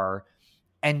car,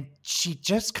 and she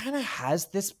just kind of has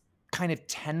this kind of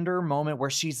tender moment where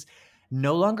she's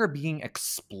no longer being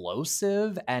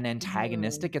explosive and Mhm.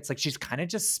 antagonistic. It's like she's kind of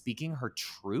just speaking her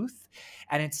truth.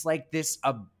 And it's like this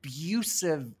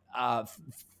abusive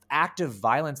act of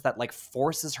violence that like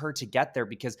forces her to get there,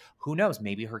 because who knows,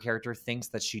 maybe her character thinks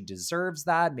that she deserves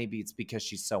that. Maybe it's because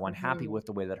she's so unhappy Mhm. with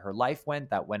the way that her life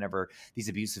went, that whenever these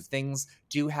abusive things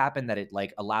do happen, that it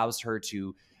like allows her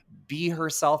to be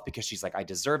herself, because she's like, I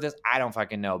deserve this. I don't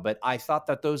fucking know. But I thought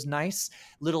that those nice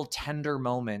little tender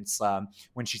moments,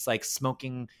 when she's like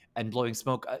smoking and blowing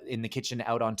smoke in the kitchen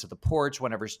out onto the porch,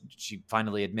 whenever she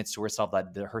finally admits to herself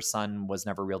that her son was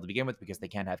never real to begin with because they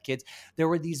can't have kids, there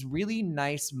were these really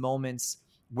nice moments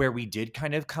where we did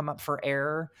kind of come up for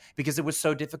air, because it was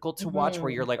so difficult to watch, where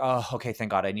you're Mhm. like, oh, okay,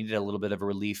 thank God, I needed a little bit of a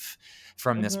relief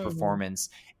from this Mhm. performance.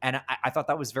 And I thought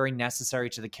that was very necessary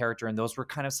to the character. And those were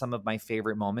kind of some of my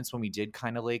favorite moments, when we did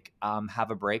kind of like have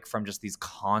a break from just these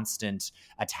constant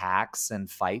attacks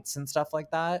and fights and stuff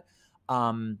like that.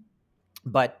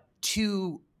 But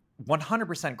to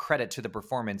 100% credit to the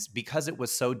performance, because it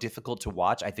was so difficult to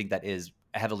watch, I think that is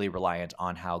heavily reliant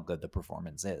on how good the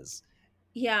performance is.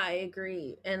 Yeah, I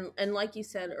agree. And like you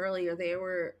said earlier, they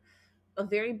were a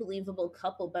very believable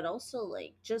couple, but also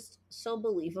like just so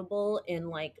believable in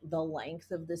like the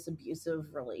length of this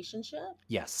abusive relationship,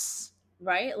 Yes.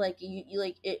 right? Like you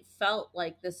like it felt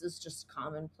like this is just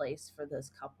commonplace for this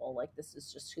couple. Like this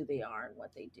is just who they are and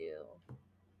what they do,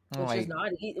 Oh,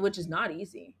 which is not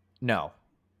easy. no,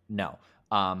 no.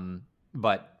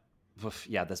 But oof,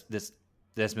 yeah,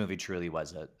 this movie truly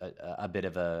was a bit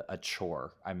of a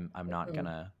chore. Mhm. I'm not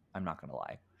gonna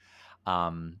lie.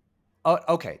 Um, oh,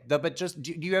 okay. But just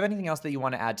do you have anything else that you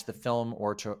want to add to the film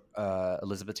or to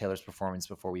Elizabeth Taylor's performance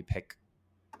before we pick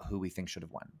who we think should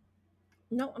have won?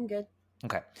 No, I'm good.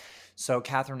 Okay. So,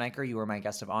 Cathryn Naiker, you are my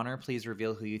guest of honor. Please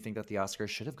reveal who you think that the Oscars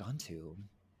should have gone to.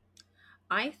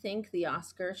 I think the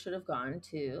Oscar should have gone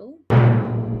to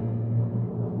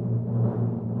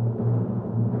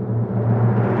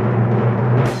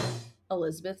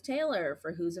Elizabeth Taylor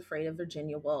for Who's Afraid of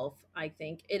Virginia Woolf. I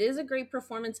think it is a great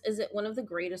performance. Is it one of the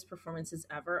greatest performances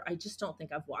ever? I just don't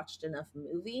think I've watched enough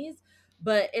movies,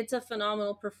 but it's a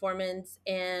phenomenal performance.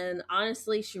 And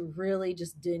honestly, she really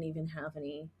just didn't even have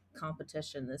any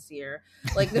competition this year.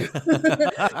 Like, like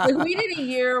we did a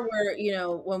year where,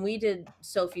 when we did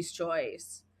Sophie's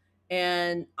Choice,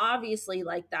 and obviously,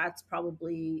 like, that's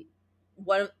probably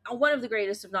one of the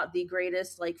greatest, if not the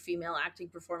greatest, like female acting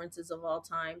performances of all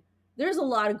time. There's a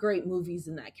lot of great movies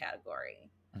in that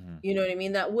category. Mhm. You know what I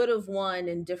mean? That would have won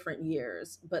in different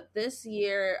years. But this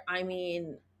year, I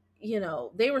mean,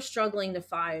 they were struggling to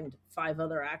find five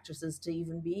other actresses to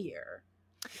even be here.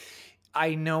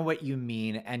 I know what you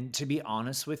mean. And to be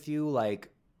honest with you, like,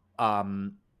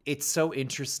 it's so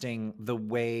interesting the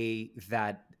way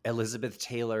that Elizabeth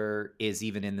Taylor is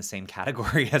even in the same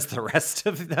category as the rest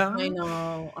of I them.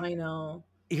 know, I know.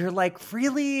 You're like,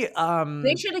 really?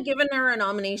 They should have given her a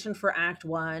nomination for Act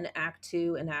One, Act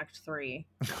Two, and Act Three,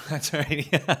 That's right.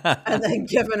 and then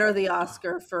given her the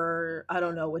Oscar for I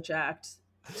don't know which act.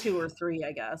 2 or 3,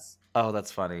 I guess. Oh,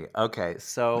 that's funny. Okay,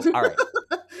 so all right.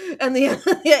 And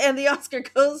the Oscar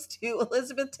goes to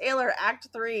Elizabeth Taylor, Act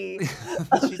 3 of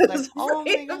She's like, oh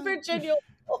my Afraid of God. Virginia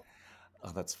Woolf.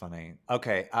 Oh, that's funny.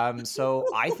 Okay, so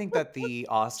I think that the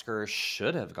Oscar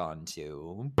should have gone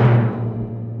to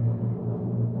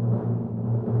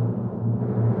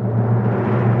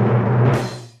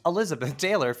Elizabeth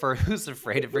Taylor for Who's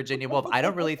Afraid of Virginia Woolf. I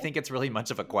don't really think it's really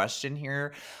much of a question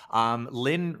here.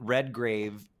 Lynn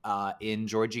Redgrave in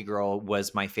Georgy Girl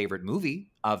was my favorite movie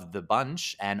of the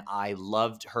bunch, and I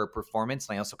loved her performance.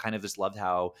 And I also kind of just loved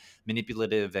how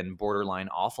manipulative and borderline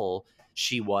awful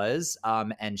she was.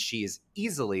 And she is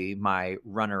easily my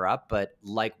runner-up. But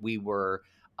like you were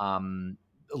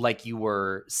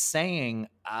saying,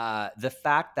 the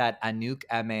fact that Anouk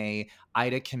Aimée,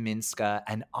 Ida Kaminska,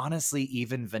 and honestly,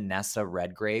 even Vanessa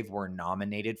Redgrave were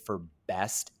nominated for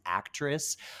Best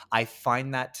Actress, I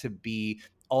find that to be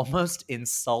almost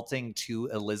insulting to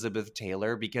Elizabeth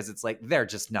Taylor, because it's like they're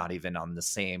just not even on the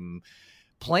same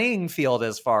playing field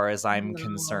as far as I'm No.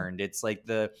 concerned. It's like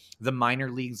the minor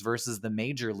leagues versus the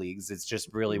major leagues. It's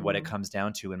just really what it comes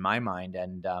down to in my mind.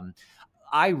 And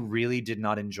I really did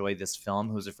not enjoy this film,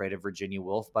 Who's Afraid of Virginia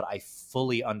Woolf, but I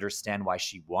fully understand why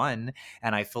she won,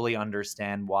 and I fully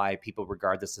understand why people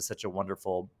regard this as such a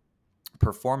wonderful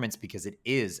performance, because it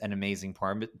is an amazing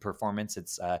performance.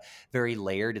 It's very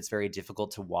layered. It's very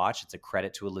difficult to watch. It's a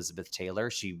credit to Elizabeth Taylor.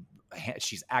 She's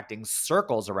acting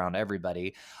circles around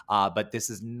everybody, but this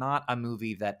is not a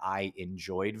movie that I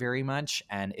enjoyed very much,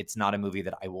 and it's not a movie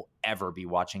that I will ever be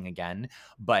watching again.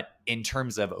 But in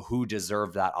terms of who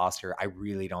deserved that Oscar, I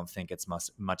really don't think it's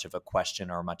much of a question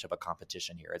or much of a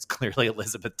competition here. It's clearly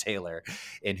Elizabeth Taylor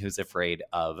in Who's Afraid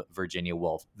of Virginia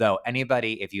Woolf. Though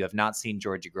anybody, if you have not seen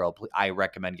Georgy Girl, I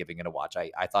recommend giving it a watch.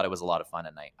 I thought it was a lot of fun,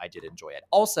 and I did enjoy it.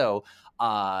 Also,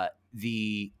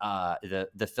 the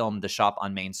film The Shop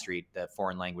on Main Street, the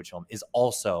foreign language film, is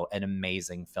also an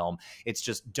amazing film. It's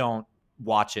just, don't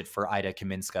watch it for Ida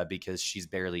Kaminska, because she's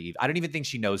barely, I don't even think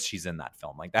she knows she's in that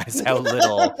film. Like, that is how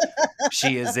little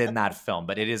she is in that film.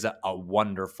 But it is a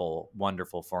wonderful,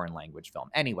 wonderful foreign language film.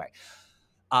 Anyway,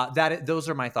 those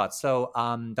are my thoughts. So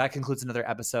that concludes another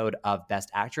episode of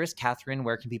Best Actress. Cathryn,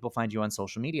 where can people find you on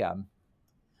social media?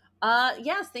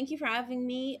 Yes, thank you for having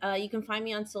me. You can find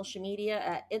me on social media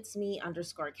at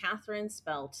itsme_Cathryn,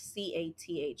 spelled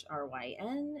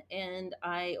CATHRYN, and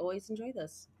I always enjoy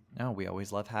this. No, we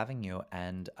always love having you,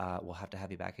 and we'll have to have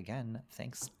you back again.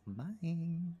 Thanks. Bye.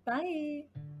 Bye.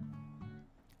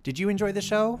 Did you enjoy the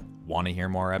show? Want to hear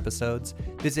more episodes?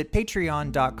 Visit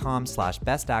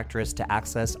patreon.com/bestactress to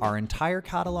access our entire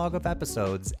catalog of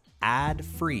episodes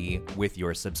ad-free with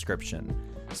your subscription.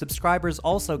 Subscribers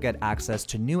also get access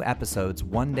to new episodes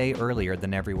one day earlier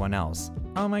than everyone else.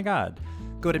 Oh my God.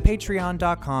 Go to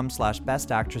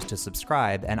patreon.com/bestactress to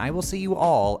subscribe, and I will see you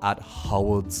all at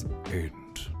Howard's End.